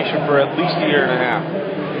situation for at least a year and a half.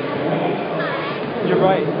 You're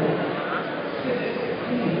right.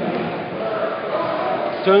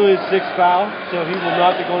 It's only his 6th foul, so he will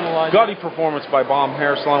not be going to the line. Gutty performance by Bomb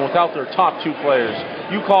Hair Salon without their top 2 players.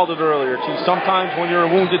 You called it earlier, T. Sometimes when you're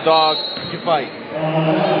a wounded dog, You fight.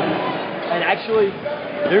 And actually,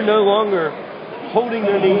 they're no longer holding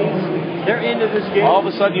their knees. They're into this game. all of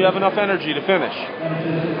a sudden you have enough energy to finish.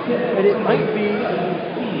 And it might be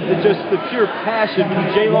just the pure passion from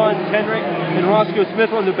Jalon Kendrick and Roscoe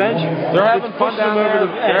Smith on the bench. They're having fun down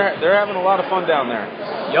there. They're having a lot of fun down there.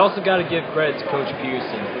 You also got to give credit to Coach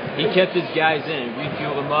Pearson. He kept his guys in and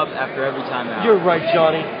refueled them up after every timeout. You're right,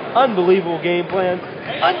 Johnny. Unbelievable game plan.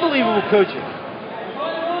 Unbelievable coaching.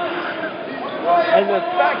 And the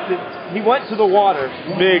fact that he went to the water.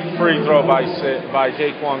 Big free throw by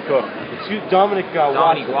Daquan Cook. Dominic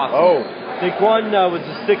Watson. Oh. Daquan was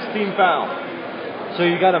the 16th foul. So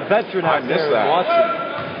you got a veteran out there in Watson.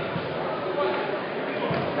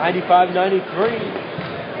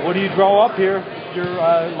 95-93. What do you draw up here? Your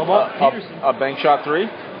Lamont Peterson. A bank shot 3.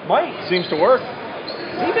 Might. Seems to work.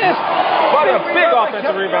 He missed. But a big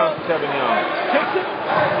offensive rebound from Kevin Young. Kicks it.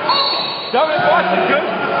 Dominic Watson goes to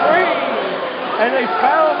the 3. And they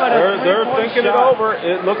foul him at a 3-point They're thinking shot. it over.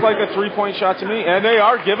 It looked like a 3-point shot to me. And they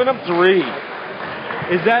are giving him 3.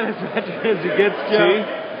 Is that as veteran as it gets, Joe? See?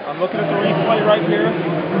 I'm looking at the replay right here.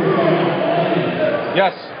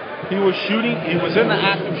 Yes. He was shooting. He was in the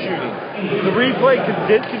act of shooting. The replay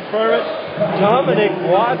did confirm it. Dominic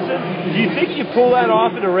Watson. Do you think you pull that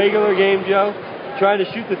off in a regular game, Joe? Trying to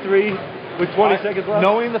shoot the 3 with 20 seconds left?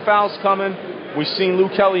 Knowing the foul's coming, we've seen Lou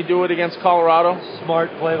Kelly do it against Colorado.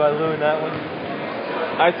 Smart play by Lou in that one.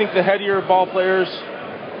 I think the headier ball players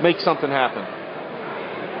make something happen.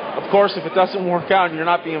 Of course, if it doesn't work out and you're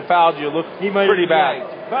not being fouled, you look pretty bad.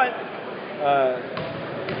 But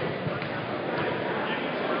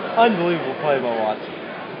unbelievable play by Watson.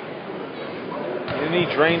 And he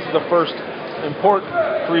drains the first important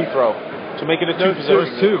free throw to make it a 2-possession.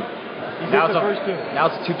 First 2. Now Now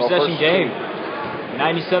it's a 2-possession game.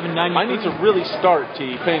 97-93. I need to really start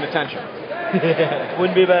paying attention.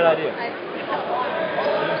 Wouldn't be a bad idea.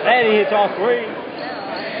 And he hits all 3.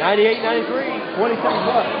 98-93. 20 seconds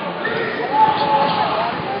left.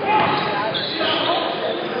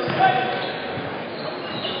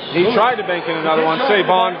 He tried to bank in another one.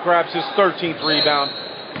 Savon grabs his 13th rebound.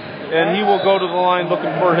 And he will go to the line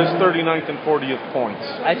looking for his 39th and 40th points.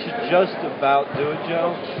 I should just about do it,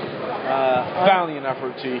 Joe. Valiant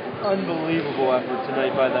effort, T. Unbelievable effort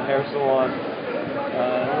tonight by the hair salon.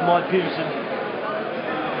 Lamont Peterson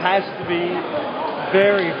has to be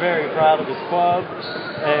very, very proud of his club.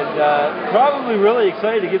 And probably really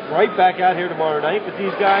excited to get right back out here tomorrow night with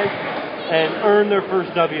these guys and earn their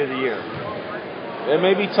first W of the year. It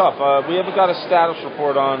may be tough. We haven't got a status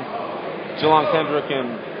report on Jalon Kendrick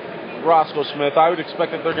and Roscoe Smith. I would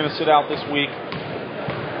expect that they're going to sit out this week.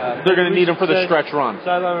 They're going to need him for the stretch run.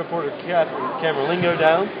 Sideline reporter Cameron Lingo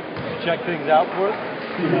down to check things out for us.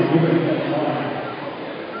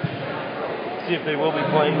 See if they will be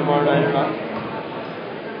playing tomorrow night or not.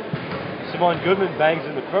 Simon Goodman bangs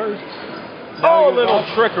in the first. Oh, a little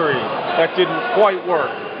trickery. That didn't quite work.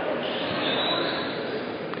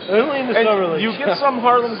 Only in the summer league. You get some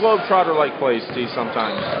Harlem Globetrotter-like plays, T,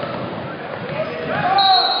 sometimes.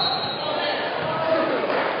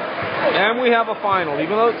 And we have a final.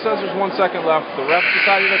 Even though it says there's 1 second left, the ref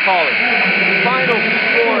decided to call it. Final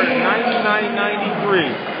score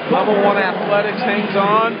 99-93. Level 1 Athletics hangs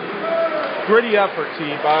on. Gritty effort,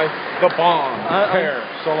 T, by the Bomb Hair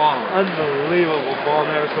Salon. Unbelievable Bomb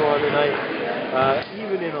Hair Salon tonight.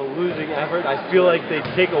 Even in a losing effort, I feel like they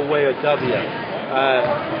take away a W.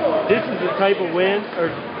 This is the type of win, or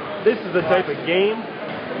this is the type of game,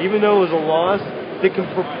 even though it was a loss, that can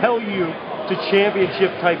propel you to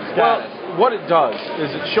championship type status. Well, what it does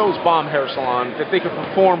is it shows Bomb Hair Salon that they can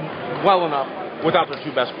perform well enough without their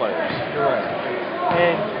 2 best players. Correct.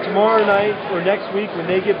 And tomorrow night or next week when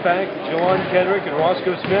they get back, Jalon Kendrick and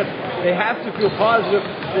Roscoe Smith, they have to feel positive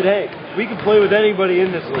that, hey, we can play with anybody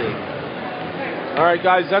in this league. All right,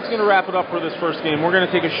 guys, that's going to wrap it up for this first game. We're going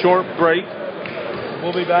to take a short break.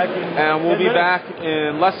 We'll be back in And we'll 10 be minutes. back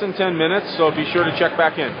in less than 10 minutes, so be sure to check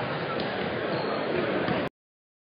back in.